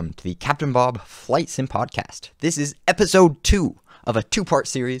welcome to the Captain Bob Flight Sim podcast. This is episode 2 of a two-part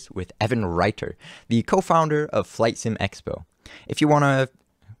series with Evan Reiter, the co-founder of FlightSimExpo. If you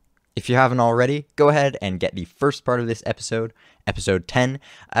haven't already, go ahead and get the first part of this episode 10,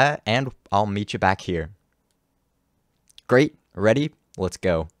 and I'll meet you back here. Great, ready? Let's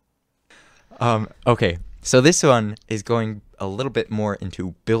go. Okay, so this one is going a little bit more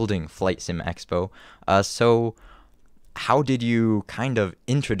into building FlightSimExpo. So how did you kind of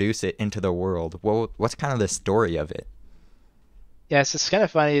introduce it into the world? What's kind of the story of it? Yes, it's kind of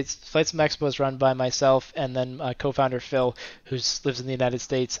funny. FlightSimExpo is run by myself and then my co-founder Phil, who lives in the United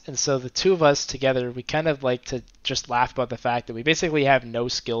States. And so the two of us together, we kind of like to just laugh about the fact that we basically have no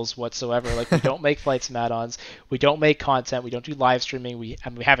skills whatsoever. Like, we don't make flight sim add-ons, we don't make content, we don't do live streaming. We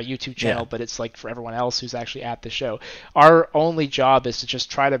have a YouTube channel, but it's like for everyone else who's actually at the show. Our only job is to just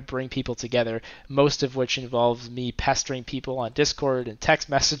try to bring people together, most of which involves me pestering people on Discord and text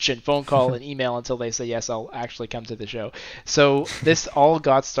message and phone call and email until they say, yes, I'll actually come to the show. So this all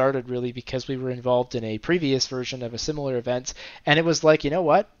got started really because we were involved in a previous version of a similar event, and it was like, you know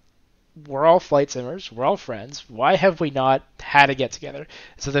what? We're all flight simmers, we're all friends, why have we not had a get together?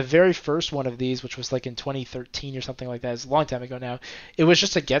 So the very first one of these, which was like in 2013 or something like that, it's a long time ago now, it was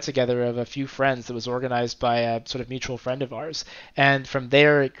just a get together of a few friends that was organized by a sort of mutual friend of ours. And from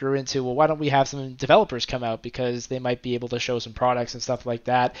there it grew into, well, why don't we have some developers come out because they might be able to show some products and stuff like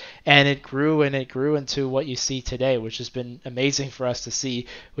that. And it grew into what you see today, which has been amazing for us to see.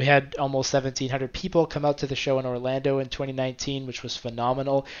 We had almost 1,700 people come out to the show in Orlando in 2019, which was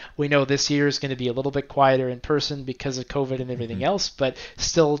phenomenal. We know this year is going to be a little bit quieter in person because of COVID and everything else, but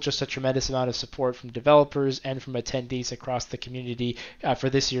still just a tremendous amount of support from developers and from attendees across the community for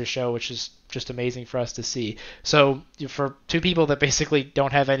this year's show, which is just amazing for us to see. So for two people that basically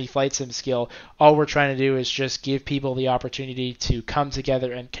don't have any flight sim skill, all we're trying to do is just give people the opportunity to come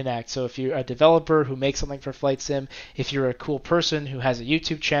together and connect. So if you're a developer who makes something for flight sim, if you're a cool person who has a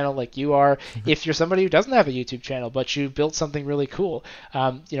YouTube channel like you are, if you're somebody who doesn't have a YouTube channel but you built something really cool,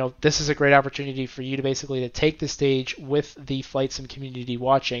 this this is a great opportunity for you to basically to take the stage with the flight sim community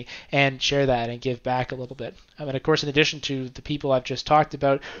watching and share that and give back a little bit. And of course, in addition to the people I've just talked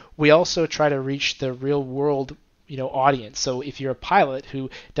about, we also try to reach the real world audience. So if you're a pilot who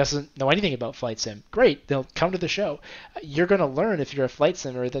doesn't know anything about flight sim, great, they'll come to the show. You're going to learn, if you're a flight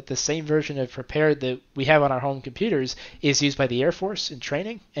simmer, that the same version of Prepared that we have on our home computers is used by the Air Force in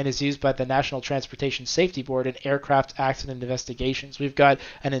training and is used by the National Transportation Safety Board in aircraft accident investigations. We've got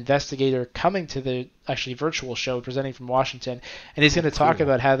an investigator coming to the actually virtual show presenting from Washington, and he's going to talk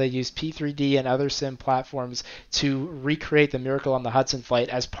about how they use P3D and other sim platforms to recreate the Miracle on the Hudson flight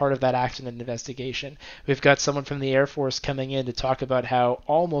as part of that accident investigation. We've got someone from the Air Force coming in to talk about how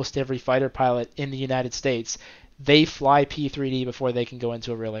almost every fighter pilot in the United States, they fly P3D before they can go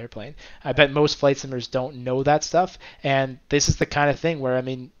into a real airplane. I bet most flight simmers don't know that stuff, and this is the kind of thing where,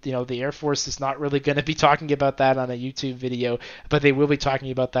 the Air Force is not really going to be talking about that on a YouTube video, but they will be talking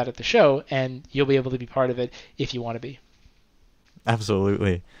about that at the show, and you'll be able to be part of it if you want to be.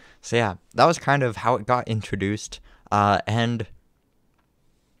 Absolutely. So yeah, that was kind of how it got introduced, and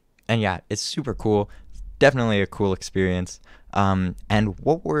yeah, it's super cool. Definitely a cool experience. And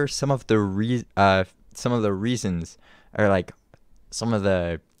what were some of the reasons, or like some of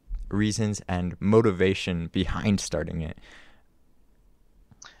the reasons and motivation behind starting it?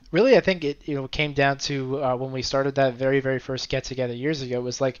 Really, I think it came down to when we started that very, very first get together years ago. It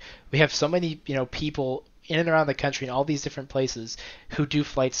was like we have so many people in and around the country in all these different places who do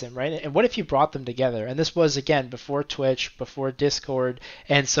flight sim, right? And what if you brought them together? And this was, again, before Twitch, before Discord.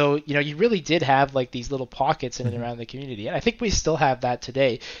 And so, you really did have like these little pockets in and around the community. And I think we still have that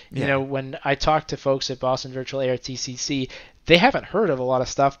today. Yeah. When I talk to folks at Boston Virtual Air TCC, they haven't heard of a lot of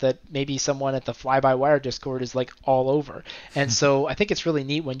stuff that maybe someone at the fly-by-wire Discord is like all over. And so I think it's really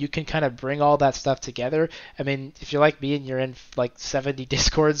neat when you can kind of bring all that stuff together. I mean, if you're like me and you're in like 70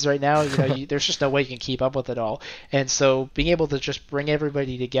 Discords right now, there's just no way you can keep up with it all. And so being able to just bring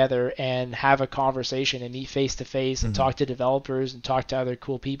everybody together and have a conversation and meet face-to-face and talk to developers and talk to other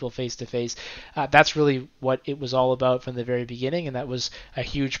cool people face-to-face, that's really what it was all about from the very beginning. And that was a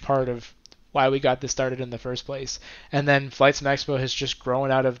huge part of why we got this started in the first place. And then FlightSimExpo has just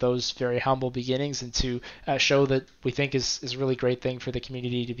grown out of those very humble beginnings into a show that we think is a really great thing for the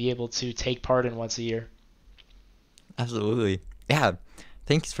community to be able to take part in once a year. Absolutely. Yeah,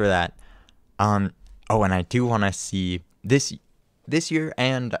 thanks for that. And I do want to see this year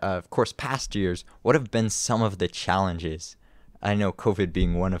and, of course, past years, what have been some of the challenges? I know COVID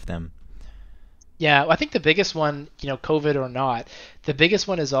being one of them. Yeah, I think the biggest one, COVID or not, the biggest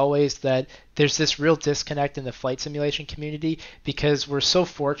one is always that there's this real disconnect in the flight simulation community because we're so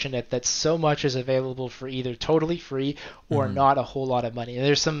fortunate that so much is available for either totally free or not a whole lot of money. And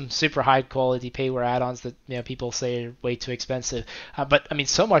there's some super high quality payware add-ons that people say are way too expensive. But I mean,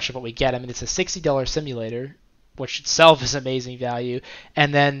 so much of what we get, it's a $60 simulator, which itself is amazing value.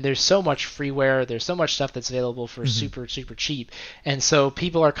 And then there's so much freeware, there's so much stuff that's available for super, super cheap. And so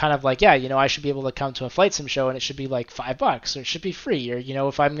people are kind of like, yeah, I should be able to come to a flight sim show and it should be like $5 or it should be free. Or,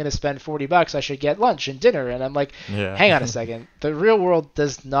 if I'm going to spend $40, I should get lunch and dinner. And I'm like, hang on a second. The real world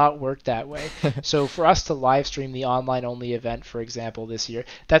does not work that way. So for us to live stream the online only event, for example, this year,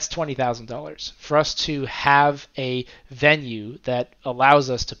 that's $20,000. For us to have a venue that allows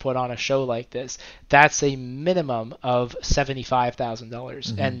us to put on a show like this, that's a minimum of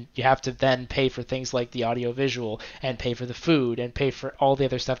 $75,000, and you have to then pay for things like the audio visual and pay for the food and pay for all the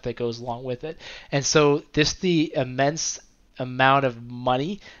other stuff that goes along with it. And so the immense amount of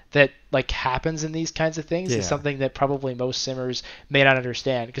money that happens in these kinds of things is something that probably most simmers may not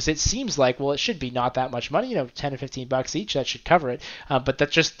understand, because it seems like, well, it should be not that much money, $10 or $15 each, that should cover it, but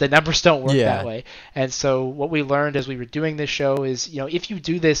that just, the numbers don't work that way. And so what we learned as we were doing this show is, if you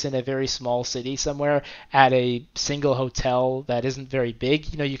do this in a very small city somewhere at a single hotel that isn't very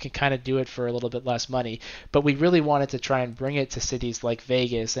big, you can kind of do it for a little bit less money. But we really wanted to try and bring it to cities like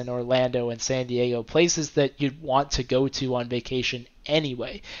Vegas and Orlando and San Diego, places that you'd want to go to on vacation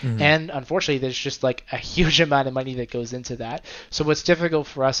anyway. And unfortunately, there's just a huge amount of money that goes into that. So what's difficult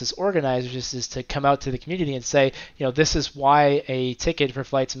for us as organizers is to come out to the community and say, this is why a ticket for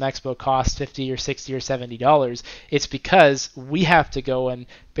FlightSimExpo costs $50 or $60 or $70. It's because we have to go and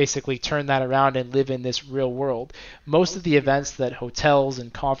basically turn that around and live in this real world. Most of the events that hotels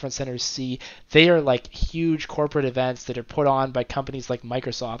and conference centers see, they are huge corporate events that are put on by companies like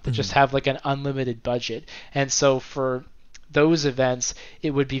Microsoft that just have an unlimited budget. And so for those events,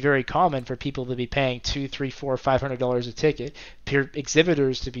 it would be very common for people to be paying $200, $300, $400, $500 a ticket, peer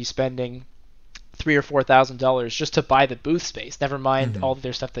exhibitors to be spending $3,000 or $4,000 just to buy the booth space, never mind Hmm. all the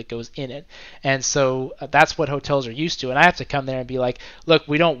other stuff that goes in it. And so that's what hotels are used to. And I have to come there and be like, look,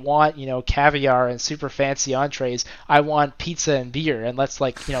 we don't want, caviar and super fancy entrees. I want pizza and beer, and let's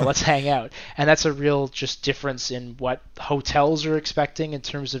hang out. And that's a real just difference in what hotels are expecting in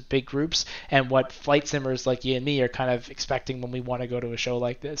terms of big groups and what flight simmers like you and me are kind of expecting when we want to go to a show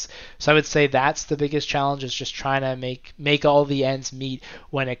like this. So I would say that's the biggest challenge, is just trying to make all the ends meet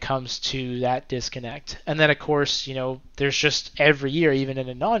when it comes to that disconnect. And then of course, there's just every year, even in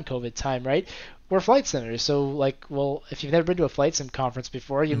a non-COVID time, right? We're flight simmers, so like, well, if you've never been to a flight sim conference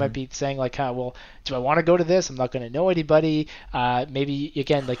before, you might Hmm. be saying like, well, do I want to go to this? I'm not going to know anybody. Maybe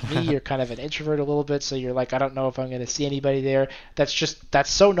again, like me, you're kind of an introvert a little bit, so you're like, I don't know if I'm going to see anybody there. That's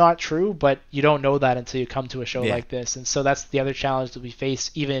so not true, but you don't know that until you come to a show Yeah. like this. And so that's the other challenge that we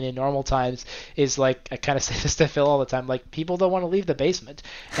face even in normal times, is like, I kind of say this to Phil all the time, like, people don't want to leave the basement.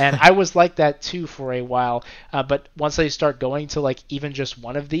 And I was like that too for a while. But once I start going to like even just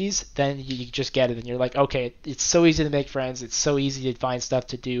one of these, then you just get it, and you're like, okay, it's so easy to make friends. It's so easy to find stuff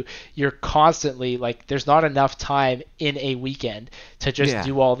to do. You're constantly like, there's not enough time in a weekend to just Yeah.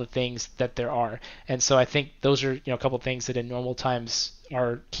 do all the things that there are. And so I think those are, a couple of things that in normal times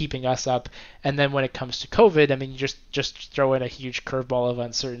are keeping us up. And then when it comes to COVID, I mean, you just throw in a huge curveball of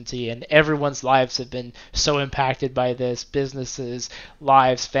uncertainty, and everyone's lives have been so impacted by this. Businesses,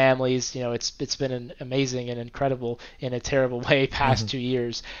 lives, families. It's been an amazing and incredible in a terrible way past Hmm. 2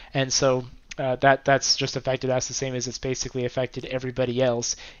 years. And so that's just affected us the same as it's basically affected everybody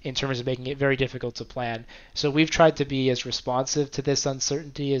else in terms of making it very difficult to plan. So we've tried to be as responsive to this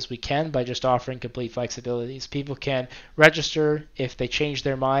uncertainty as we can by just offering complete flexibilities. People can register. If they change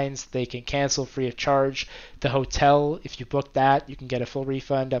their minds, they can cancel free of charge. The hotel, if you book that, you can get a full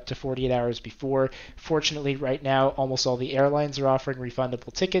refund up to 48 hours before. Fortunately, right now, almost all the airlines are offering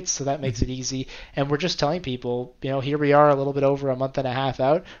refundable tickets, so that makes it Hmm. easy. And we're just telling people, here we are a little bit over a month and a half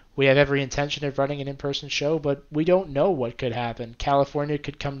out. We have every intention of running an in-person show, but we don't know what could happen. California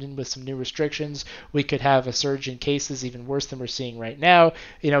could come in with some new restrictions. We could have a surge in cases even worse than we're seeing right now.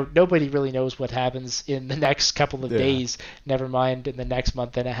 Nobody really knows what happens in the next couple of Yeah. days, never mind in the next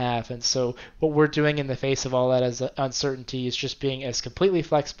month and a half. And so what we're doing in the face of all that as uncertainty is just being as completely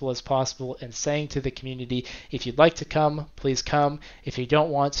flexible as possible and saying to the community, if you'd like to come, please come. If you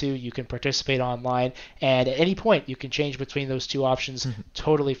don't want to, you can participate online. And at any point, you can change between those two options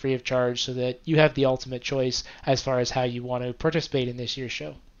totally free of charge, so that you have the ultimate choice as far as how you want to participate in this year's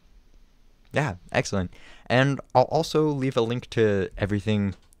show. Yeah, excellent. And I'll also leave a link to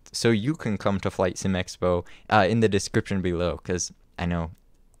everything so you can come to Flight Sim Expo in the description below, because I know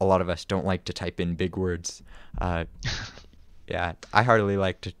a lot of us don't like to type in big words. Uh, yeah, I hardly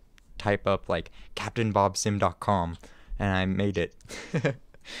like to type up like CaptainBobSim.com, and I made it.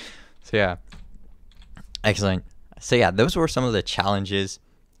 So yeah, excellent. So yeah, those were some of the challenges.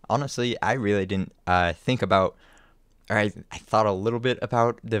 Honestly, I really didn't think about, or I thought a little bit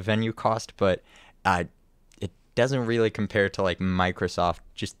about the venue cost, but uh, it doesn't really compare to like Microsoft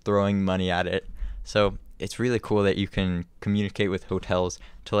just throwing money at it. So it's really cool that you can communicate with hotels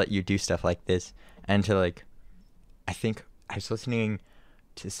to let you do stuff like this, and to like, I think I was listening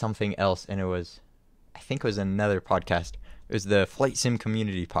to something else, and I think it was another podcast. It was the Flight Sim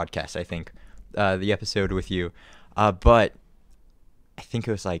Community podcast, I think, the episode with you. But I think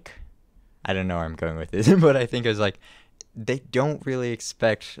it was like, I don't know where I'm going with this, but I think it was like, they don't really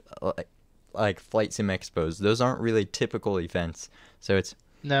expect like Flight Sim Expos. Those aren't really typical events. So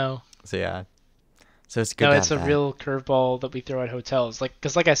No, so yeah. So it's good no, to it's have a that. real curveball that we throw at hotels.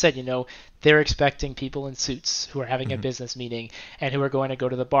 Because like I said, they're expecting people in suits who are having a Hmm. business meeting and who are going to go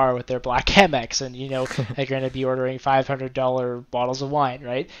to the bar with their black Amex, and they're going to be ordering $500 bottles of wine,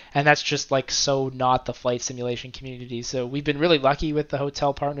 right? And that's just like so not the flight simulation community. So we've been really lucky with the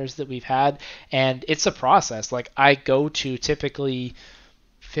hotel partners that we've had, and it's a process. Like, I go to typically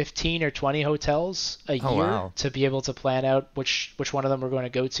 15 or 20 hotels a Oh year wow. to be able to plan out which one of them we're going to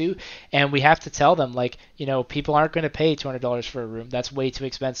go to. And we have to tell them, like, people aren't going to pay $200 for a room. That's way too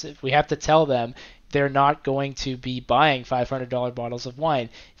expensive. We have to tell them they're not going to be buying $500 bottles of wine.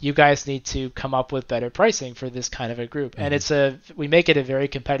 You guys need to come up with better pricing for this kind of a group. And Hmm. we make it a very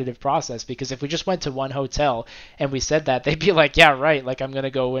competitive process, because if we just went to one hotel and we said that, they'd be like, yeah, right, like, I'm going to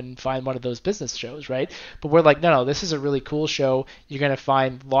go and find one of those business shows, right? But we're like, no, this is a really cool show. You're going to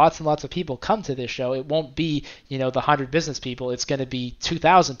find lots and lots of people come to this show. It won't be, the 100 business people. It's going to be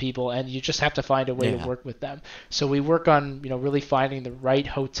 2,000 people, and you just have to find a way to Yeah. work with them. So we work on, really finding the right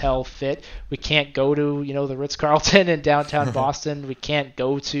hotel fit. We can't go to, the Ritz-Carlton in downtown Boston. We can't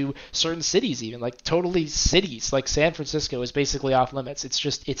go to certain cities even, like totally cities. Like San Francisco is basically off limits.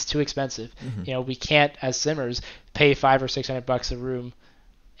 It's too expensive. We can't, as simmers, pay $500 or $600 a room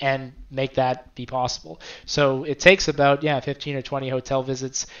and make that be possible. So it takes about 15 or 20 hotel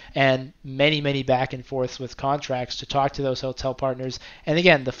visits and many, many back and forths with contracts to talk to those hotel partners. And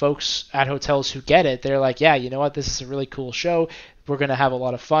again, the folks at hotels who get it, they're like, yeah, you know what, this is a really cool show. We're going to have a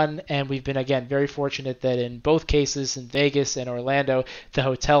lot of fun. And we've been, again, very fortunate that in both cases, in Vegas and Orlando, the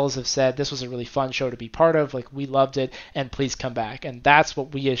hotels have said this was a really fun show to be part of. Like, we loved it, and please come back. And that's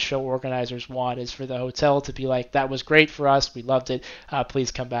what we as show organizers want, is for the hotel to be like, that was great for us. We loved it.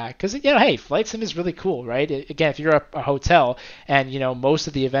 Please come back. Because, hey, Flight Sim is really cool, right? Again, if you're a hotel and, most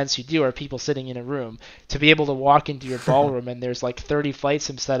of the events you do are people sitting in a room, to be able to walk into your ballroom and there's like 30 Flight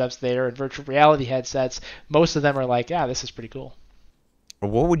Sim setups there and virtual reality headsets, most of them are like, yeah, this is pretty cool.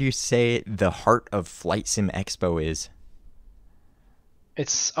 What would you say the heart of FlightSimExpo is?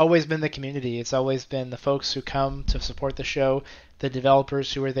 It's always been the community. It's always been the folks who come to support the show, the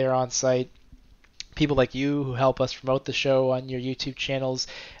developers who are there on site, people like you who help us promote the show on your YouTube channels.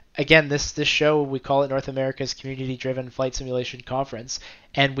 Again, this show, we call it North America's Community-Driven Flight Simulation Conference,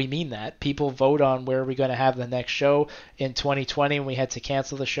 and we mean that. People vote on where we're going to have the next show. In 2020, when we had to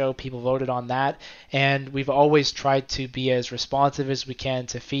cancel the show, people voted on that, and we've always tried to be as responsive as we can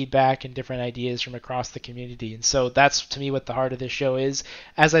to feedback and different ideas from across the community. And so that's, to me, what the heart of this show is.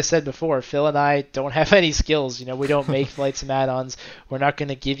 As I said before, Phil and I don't have any skills. We don't make Flight Sim add-ons. We're not going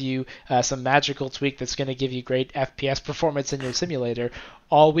to give you some magical tweak that's going to give you great FPS performance in your simulator.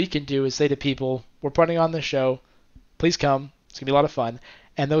 All we can do is say to people, we're putting on this show, please come, it's going to be a lot of fun.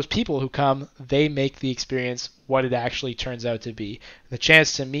 And those people who come, they make the experience what it actually turns out to be. The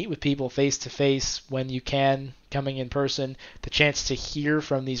chance to meet with people face to face when you can, coming in person, the chance to hear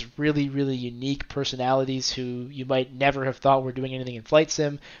from these really, really unique personalities who you might never have thought were doing anything in Flight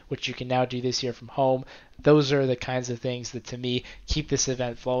Sim, which you can now do this year from home. Those are the kinds of things that, to me, keep this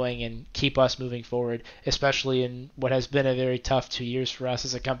event flowing and keep us moving forward, especially in what has been a very tough 2 years for us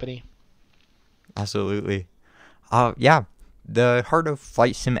as a company. Absolutely. Yeah, the heart of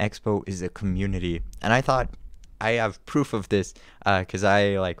FlightSimExpo is a community, and I thought I have proof of this because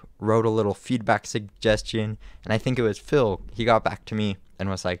I wrote a little feedback suggestion, and I think it was Phil. He got back to me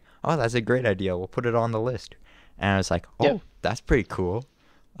and was like, "Oh, that's a great idea. We'll put it on the list." And I was like, "Oh, yep. That's pretty cool."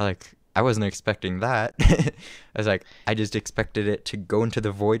 I wasn't expecting that. I was like, I just expected it to go into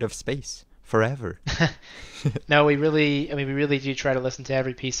the void of space forever. No, we really do try to listen to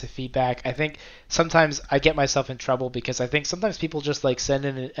every piece of feedback. I think sometimes I get myself in trouble because I think sometimes people just send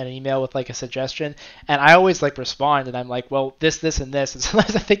in an email with a suggestion, and I always respond, and I'm like, well, this, and this, and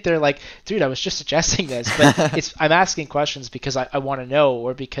sometimes I think they're like, dude, I was just suggesting this, but I'm asking questions because I want to know,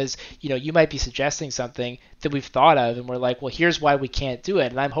 or because you might be suggesting something that we've thought of, and we're like, well, here's why we can't do it,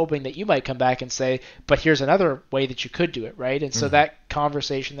 and I'm hoping that you might come back and say, but here's another way that you could do it, right? And so that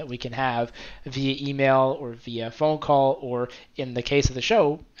conversation that we can have via email or via phone call, or in the case of the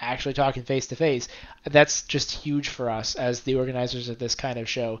show, actually talking face to face, that's just huge for us as the organizers of this kind of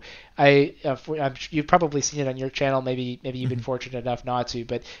show. You've probably seen it on your channel. Maybe you've been fortunate enough not to,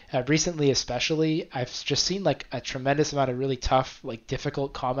 but recently especially, I've just seen a tremendous amount of really tough,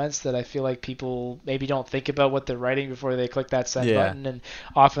 difficult comments that I feel like people maybe don't think about what they're writing before they click that send button. And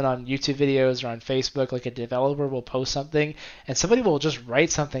often on YouTube videos or on Facebook, a developer will post something and somebody will just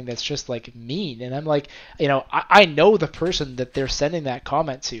write something that's just mean. And I'm like, I know the person that they're sending that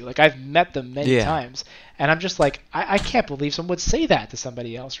comment to. I've met them many times. And I'm just like, I can't believe someone would say that to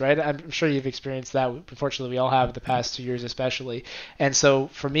somebody else, right? I'm sure you've experienced that. Unfortunately, we all have the past 2 years especially. And so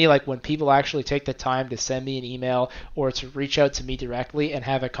for me, when people actually take the time to send me an email or to reach out to me directly and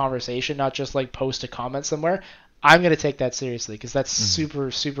have a conversation, not just post a comment somewhere, I'm going to take that seriously because that's super,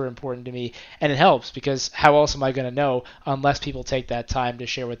 super important to me. And it helps because how else am I going to know unless people take that time to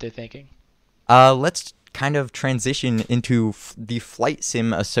share what they're thinking? Let's kind of transition into the Flight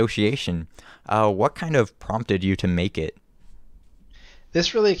Sim Association. What kind of prompted you to make it?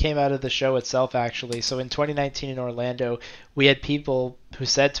 This really came out of the show itself, actually. So in 2019 in Orlando, we had people who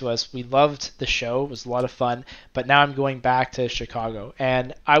said to us, we loved the show, it was a lot of fun, but now I'm going back to Chicago.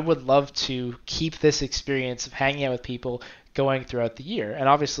 And I would love to keep this experience of hanging out with people going throughout the year. And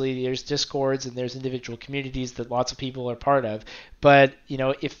obviously there's Discords and there's individual communities that lots of people are part of. But,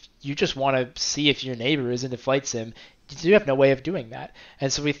 if you just want to see if your neighbor is into Flight Sim, do have no way of doing that.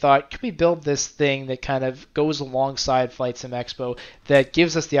 And so we thought, could we build this thing that kind of goes alongside FlightSimExpo that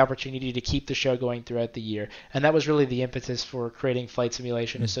gives us the opportunity to keep the show going throughout the year? And that was really the impetus for creating Flight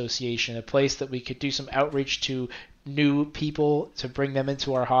Simulation Association, a place that we could do some outreach to new people to bring them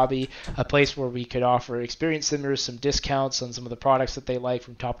into our hobby, a place where we could offer experienced simmers some discounts on some of the products that they like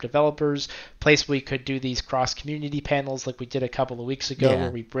from top developers, a place where we could do these cross community panels like we did a couple of weeks ago,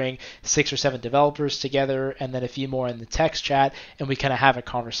 where we bring 6 or 7 developers together and then a few more in the text chat, and we kind of have a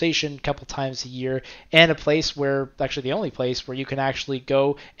conversation a couple times a year, and a place where, actually the only place where you can actually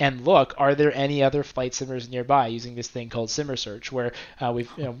go and look, are there any other flight simmers nearby, using this thing called Simmer Search, where we've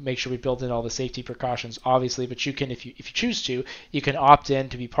make sure we build in all the safety precautions, obviously, but you can, if you choose to, you can opt in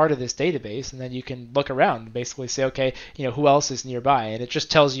to be part of this database, and then you can look around and basically say, okay, who else is nearby, and it just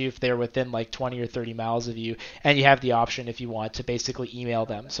tells you if they're within like 20 or 30 miles of you, and you have the option, if you want, to basically email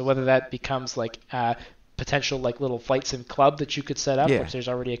them. So whether that becomes like potential like little flight sim club that you could set up, which there's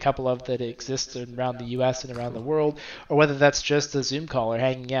already a couple of that exist around the US and around the world, or whether that's just a Zoom call or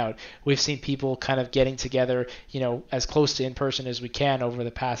hanging out. We've seen people kind of getting together, as close to in person as we can over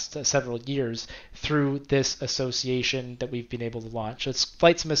the past several years through this association that we've been able to launch. It's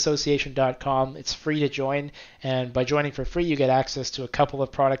FlightSimAssociation.com. It's free to join, and by joining for free, you get access to a couple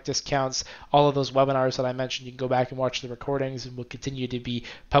of product discounts. All of those webinars that I mentioned, you can go back and watch the recordings, and we'll continue to be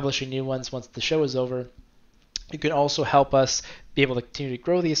publishing new ones once the show is over. You can also help us be able to continue to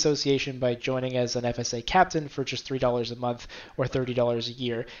grow the association by joining as an FSA captain for just $3 a month or $30 a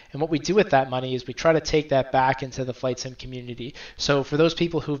year. And what we do with that money is we try to take that back into the flight sim community. So for those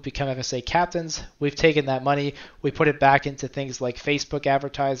people who've become FSA captains, we've taken that money, we put it back into things like Facebook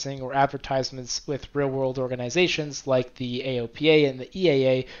advertising or advertisements with real world organizations like the AOPA and the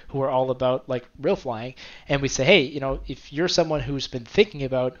EAA, who are all about like real flying. And we say, hey, if you're someone who's been thinking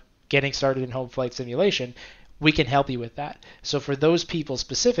about getting started in home flight simulation, we can help you with that. So for those people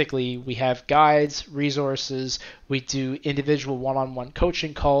specifically, we have guides, resources, we do individual one-on-one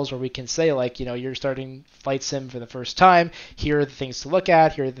coaching calls where we can say, like, you're starting flight sim for the first time, here are the things to look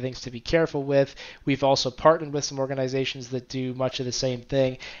at, here are the things to be careful with. We've also partnered with some organizations that do much of the same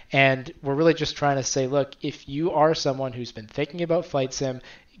thing, and we're really just trying to say, look, if you are someone who's been thinking about flight sim,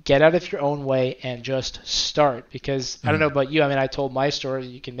 get out of your own way and just start. Because I don't know about you, I told my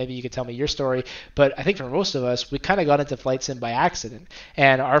story, maybe you could tell me your story, but I think for most of us, we kind of got into flight sim by accident.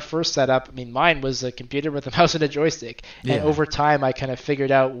 And our first setup, mine was a computer with a mouse and a joystick. And over time, I kind of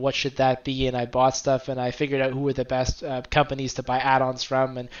figured out what should that be, and I bought stuff, and I figured out who were the best companies to buy add-ons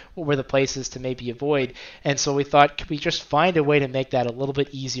from, and what were the places to maybe avoid. And so we thought, could we just find a way to make that a little bit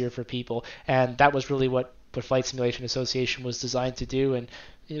easier for people? And that was really what Flight Simulation Association was designed to do. And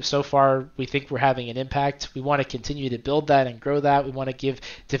so far, we think we're having an impact. We want to continue to build that and grow that. We want to give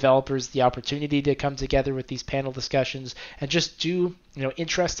developers the opportunity to come together with these panel discussions and just do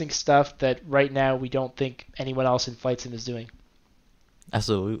interesting stuff that right now we don't think anyone else in flight sim is doing.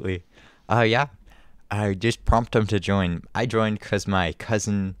 Absolutely. Yeah. I just prompt him to join. I joined because my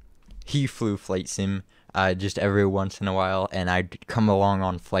cousin, he flew flight sim just every once in a while, and I'd come along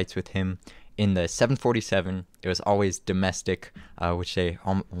on flights with him. In the 747, it was always domestic, which they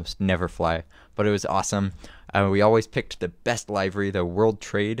almost never fly, but it was awesome. We always picked the best livery, the World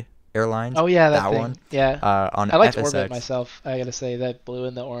Trade Airlines. Oh yeah, that thing. One. Yeah. On I liked FSX. Orbit myself. I gotta say that blue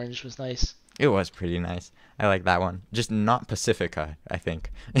and the orange was nice. It was pretty nice. I like that one. Just not Pacifica, I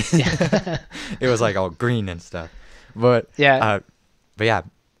think. Yeah. It was like all green and stuff. But yeah,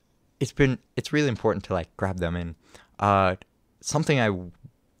 it's really important to like grab them in. Something I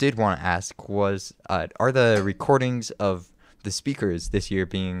did want to ask was, are the recordings of the speakers this year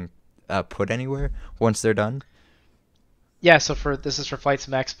being put anywhere once they're done? Yeah, so this is for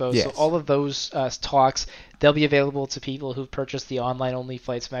FlightSimExpo. Yes. So all of those talks, they'll be available to people who've purchased the online-only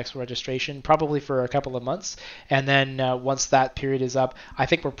FlightSimExpo registration, probably for a couple of months. And then once that period is up, I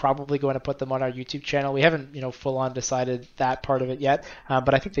think we're probably going to put them on our YouTube channel. We haven't, full-on decided that part of it yet,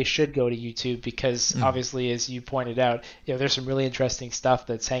 but I think they should go to YouTube because obviously, as you pointed out, there's some really interesting stuff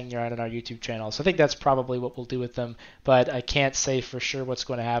that's hanging around on our YouTube channel. So I think that's probably what we'll do with them, but I can't say for sure what's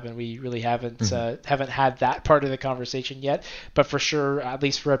going to happen. We really haven't had that part of the conversation yet. But for sure, at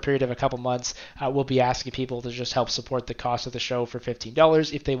least for a period of a couple months, we'll be asking people to just help support the cost of the show for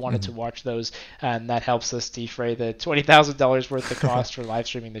 $15 if they wanted to watch those, and that helps us defray the $20,000 worth of cost for live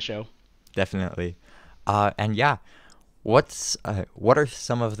streaming the show. Definitely. And yeah, what are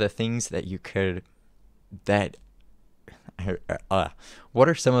some of the things that you could what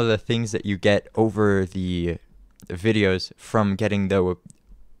are some of the things that you get over the videos from getting the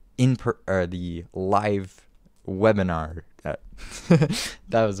live webinar.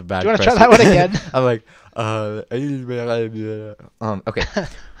 That was a Do bad you want to try question. that one again? I'm like, okay.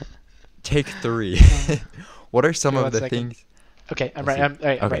 Take 3. What are Give some me of one the second. things? Okay, I'm Let's ready. see.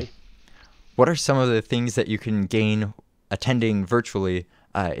 I'm Okay. ready. What are some of the things that you can gain attending virtually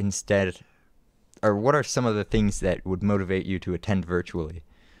instead, or what are some of the things that would motivate you to attend virtually?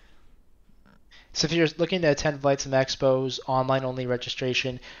 So if you're looking to attend FlightSimExpo's online-only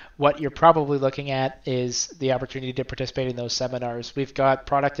registration, what you're probably looking at is the opportunity to participate in those seminars. We've got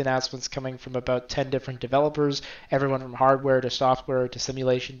product announcements coming from about 10 different developers, everyone from hardware to software to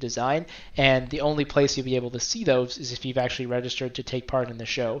simulation design, and the only place you'll be able to see those is if you've actually registered to take part in the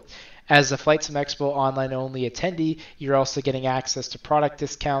show. As a FlightSimExpo online-only attendee, you're also getting access to product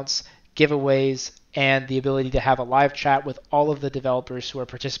discounts, giveaways, and the ability to have a live chat with all of the developers who are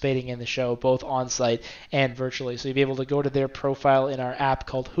participating in the show, both on site and virtually. So you'll be able to go to their profile in our app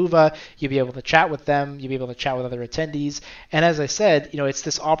called Huva. You'll be able to chat with them. You'll be able to chat with other attendees. And as I said, it's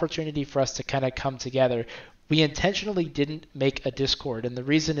this opportunity for us to kind of come together. We intentionally didn't make a Discord, and the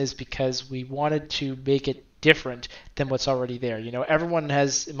reason is because we wanted to make it different than what's already there. Everyone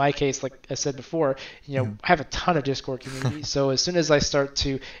has, in my case, like I said before, I have a ton of Discord communities. So as soon as I start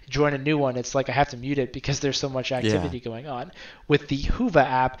to join a new one, it's like I have to mute it because there's so much activity going on. With the Huva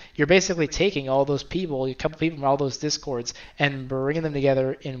app, you're basically taking all those people, a couple people from all those Discords, and bringing them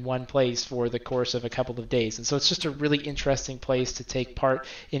together in one place for the course of a couple of days. And so it's just a really interesting place to take part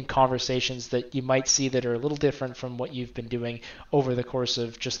in conversations that you might see that are a little different from what you've been doing over the course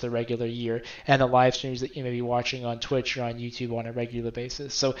of just the regular year, and the live streams that you may be watching on Twitch or on YouTube on a regular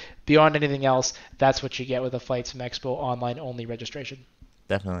basis. So beyond anything else, that's what you get with a FlightSimExpo online-only registration.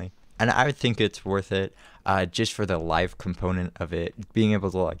 Definitely. And I would think it's worth it just for the live component of it, being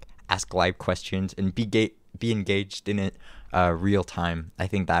able to like ask live questions and be engaged in it real time. I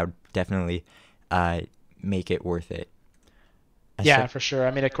think that would definitely make it worth it. Yeah, for sure.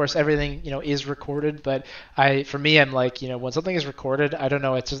 I mean, of course, everything is recorded, but for me, I'm like, when something is recorded, I don't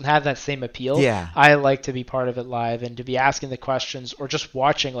know, it doesn't have that same appeal. Yeah. I like to be part of it live and to be asking the questions or just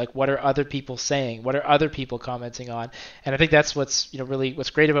watching, like, what are other people saying? What are other people commenting on? And I think that's what's what's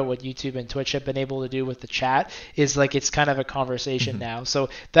great about what YouTube and Twitch have been able to do with the chat is like it's kind of a conversation now. So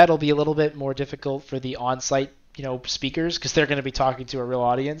that'll be a little bit more difficult for the on-site speakers because they're going to be talking to a real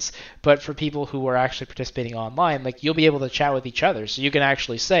audience. But for people who are actually participating online, like you'll be able to chat with each other. So you can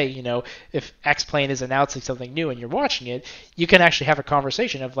actually say, if X plane is announcing something new and you're watching it, you can actually have a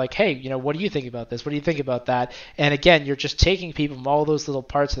conversation of like, hey, what do you think about this? What do you think about that? And again, you're just taking people from all those little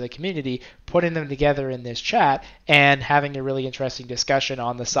parts of the community, putting them together in this chat and having a really interesting discussion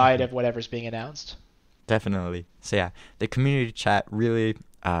on the side of whatever's being announced. Definitely. So yeah, the community chat really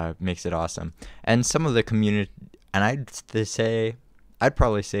makes it awesome. And some of the community, and I'd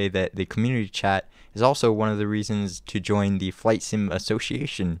probably say that the community chat is also one of the reasons to join the Flight Sim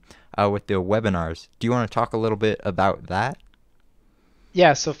Association with the webinars. Do you want to talk a little bit about that?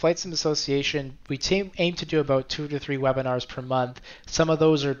 Yeah, so Flight Sim Association, we aim to do about 2 to 3 webinars per month. Some of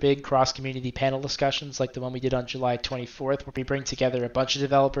those are big cross-community panel discussions, like the one we did on July 24th, where we bring together a bunch of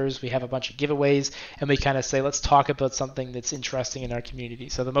developers, we have a bunch of giveaways, and we kind of say, let's talk about something that's interesting in our community.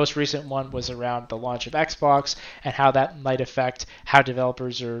 So the most recent one was around the launch of Xbox and how that might affect how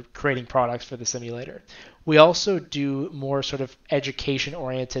developers are creating products for the simulator. We also do more sort of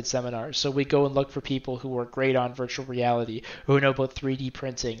education-oriented seminars. So we go and look for people who are great on virtual reality, or who know about 3D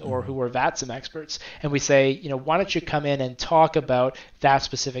printing, or who are VATSIM experts. And we say, why don't you come in and talk about that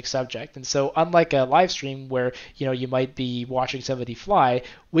specific subject? And so unlike a live stream where, you might be watching somebody fly,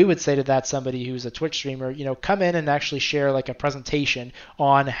 we would say to that somebody who's a Twitch streamer, come in and actually share like a presentation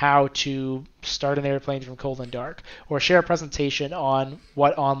on how to start an airplane from cold and dark, or share a presentation on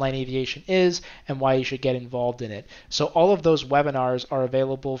what online aviation is and why you should get involved in it. So all of those webinars are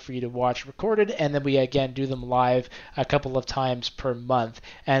available for you to watch recorded, and then we again do them live a couple of times per month.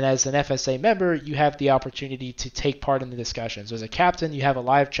 And as an FSA member, you have the opportunity to take part in the discussions. So as a captain, you have a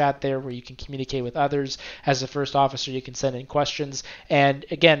live chat there where you can communicate with others. As a first officer, you can send in questions. And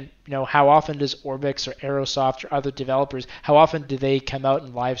again, how often does Orbix or Aerosoft or other developers, how often do they come out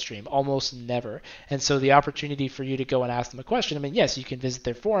and live stream? Almost never. And so the opportunity for you to go and ask them a question, I mean, yes, you can visit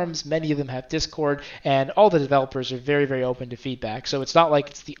their forums. Many of them have Discord, and all the developers are very, very open to feedback. So it's not like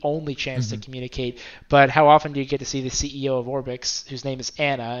it's the only chance to communicate, but how often do you get to see the CEO of Orbix, whose name is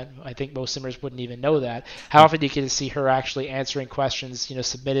Anna? I think most simmers wouldn't even know that. How often do you get to see her actually answering questions,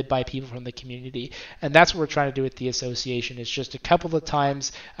 submitted by people from the community? And that's what we're trying to do with the association. It's just a couple of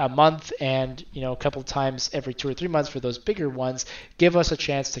times a month and a couple of times every 2 or 3 months for those bigger ones, give us a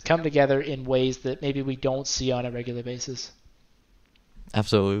chance to come together in ways that maybe we don't see on a regular basis.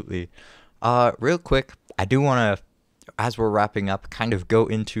 Absolutely. Real quick, I do want to, as we're wrapping up, kind of go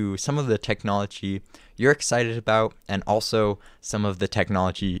into some of the technology you're excited about and also some of the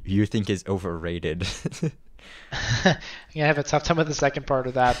technology you think is overrated. Yeah, I have a tough time with the second part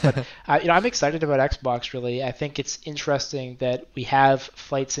of that, but I'm excited about Xbox. Really, I think it's interesting that we have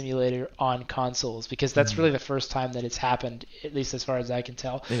Flight Simulator on consoles because that's really the first time that it's happened, at least as far as I can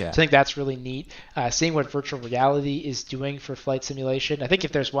tell. Yeah. So I think that's really neat. Seeing what virtual reality is doing for flight simulation, I think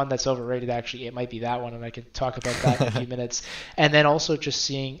if there's one that's overrated, actually, it might be that one, and I can talk about that in a few minutes. And then also just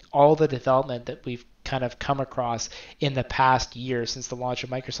seeing all the development that we've kind of come across in the past year since the launch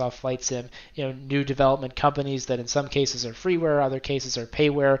of Microsoft Flight Sim. New development companies that in some cases are freeware, other cases are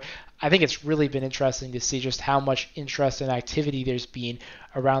payware. I think it's really been interesting to see just how much interest and activity there's been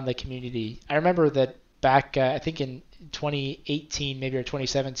around the community. I remember that back, I think in 2018 maybe or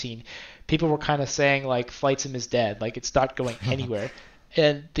 2017, people were kind of saying like Flight Sim is dead, like it's not going anywhere.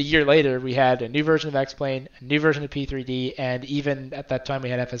 And the year later, we had a new version of X-Plane, a new version of P3D, and even at that time, we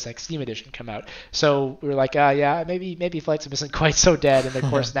had FSX Steam Edition come out. So we were like, yeah, maybe Flight Sim isn't quite so dead. And of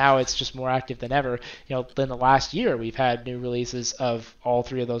course, now it's just more active than ever. In the last year, we've had new releases of all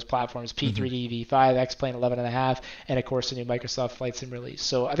three of those platforms: P3D V5, X-Plane 11.5, and of course, a new Microsoft Flight Sim release.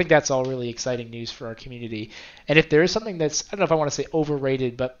 So I think that's all really exciting news for our community. And if there is something that's, I don't know if I want to say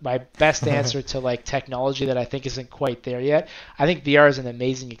overrated, but my best answer to like technology that I think isn't quite there yet, I think VR is an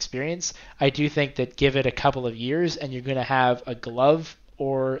amazing experience. I do think that give it a couple of years and you're going to have a glove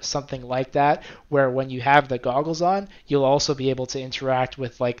or something like that where when you have the goggles on, you'll also be able to interact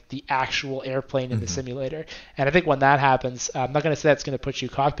with like the actual airplane in the simulator. And I think when that happens, I'm not going to say that's going to put you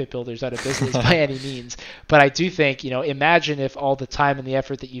cockpit builders out of business by any means, but I do think, imagine if all the time and the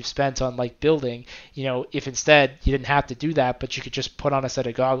effort that you've spent on like building, if instead you didn't have to do that, but you could just put on a set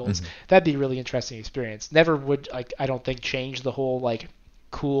of goggles, that'd be a really interesting experience. Never would, I don't think, change the whole like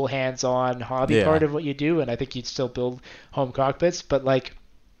cool hands-on hobby part of what you do, and I think you'd still build home cockpits, but like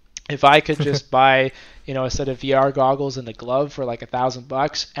if I could just buy a set of VR goggles and the glove for like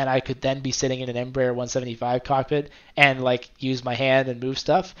 $1,000, and I could then be sitting in an Embraer 175 cockpit and like use my hand and move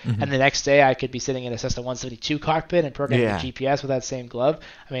stuff, and the next day I could be sitting in a Cessna 172 cockpit and programming the GPS with that same glove.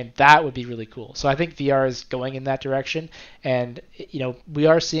 I mean, that would be really cool. So I think VR is going in that direction, and we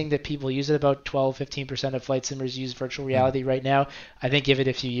are seeing that people use it. About 12-15% of flight simmers use virtual reality right now. I think give it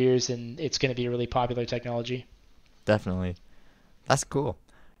a few years and it's going to be a really popular technology. Definitely. That's cool.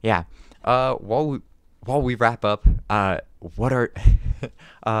 Yeah. While we wrap up, what are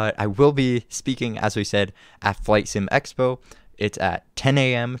I will be speaking, as we said, at FlightSimExpo. It's at 10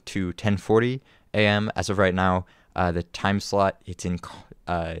 a.m. to 10:40 a.m. as of right now. The time slot, it's in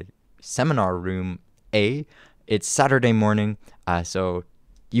seminar room A. It's Saturday morning, so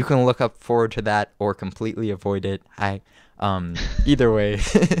you can look up forward to that or completely avoid it. Either way,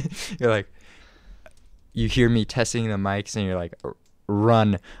 you're like, you hear me testing the mics and you're like,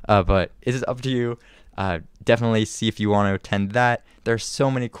 run, but it's up to you. Definitely see if you want to attend that. There's so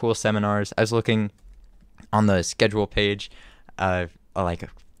many cool seminars. I was looking on the schedule page like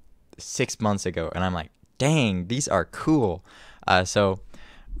 6 months ago, and I'm like, dang, these are cool. So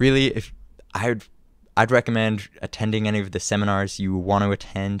really, if I'd recommend attending any of the seminars you want to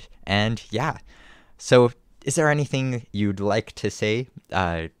attend. And yeah, so is there anything you'd like to say,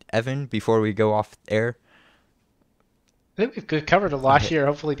 Evan, before we go off air? I think we've covered a lot here.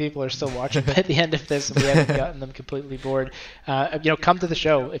 Hopefully people are still watching by the end of this and we haven't gotten them completely bored. Come to the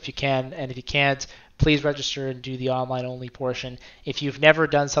show if you can, and if you can't, please register and do the online only portion. If you've never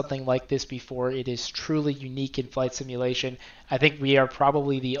done something like this before, it is truly unique in flight simulation. I think we are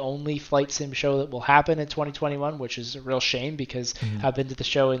probably the only flight sim show that will happen in 2021, which is a real shame because I've been to the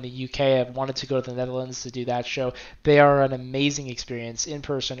show in the UK. I've wanted to go to the Netherlands to do that show. They are an amazing experience, in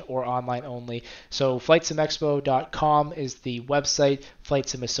person or online only. So FlightSimExpo.com is the website.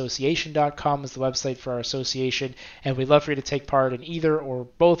 FlightSimAssociation.com is the website for our association, and we'd love for you to take part in either or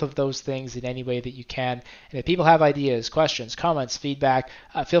both of those things in any way that you can. And if people have ideas, questions, comments, feedback,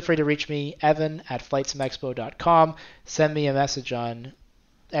 feel free to reach me, Evan, at FlightSimExpo.com. Send me a message on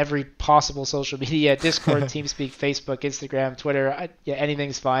every possible social media: Discord, TeamSpeak, Facebook, Instagram, Twitter.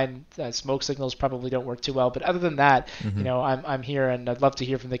 Anything's fine. Smoke signals probably don't work too well, but other than that, I'm here, and I'd love to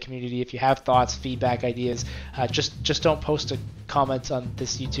hear from the community. If you have thoughts, feedback, ideas, just don't post a comment on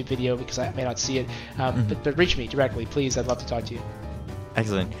this YouTube video because I may not see it. But reach me directly, please. I'd love to talk to you.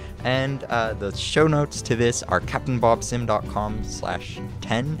 Excellent. And the show notes to this are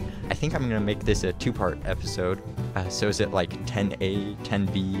captainbobsim.com/10. I think I'm going to make this a two-part episode. So is it like 10A,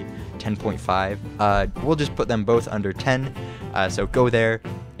 10B, 10.5? We'll just put them both under 10. So go there,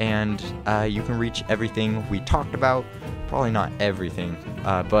 and you can reach everything we talked about. Probably not everything,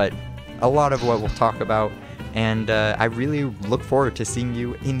 but a lot of what we'll talk about, and I really look forward to seeing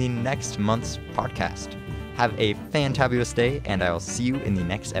you in the next month's podcast. Have a fantabulous day, and I'll see you in the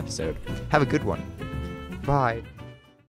next episode. Have a good one. Bye.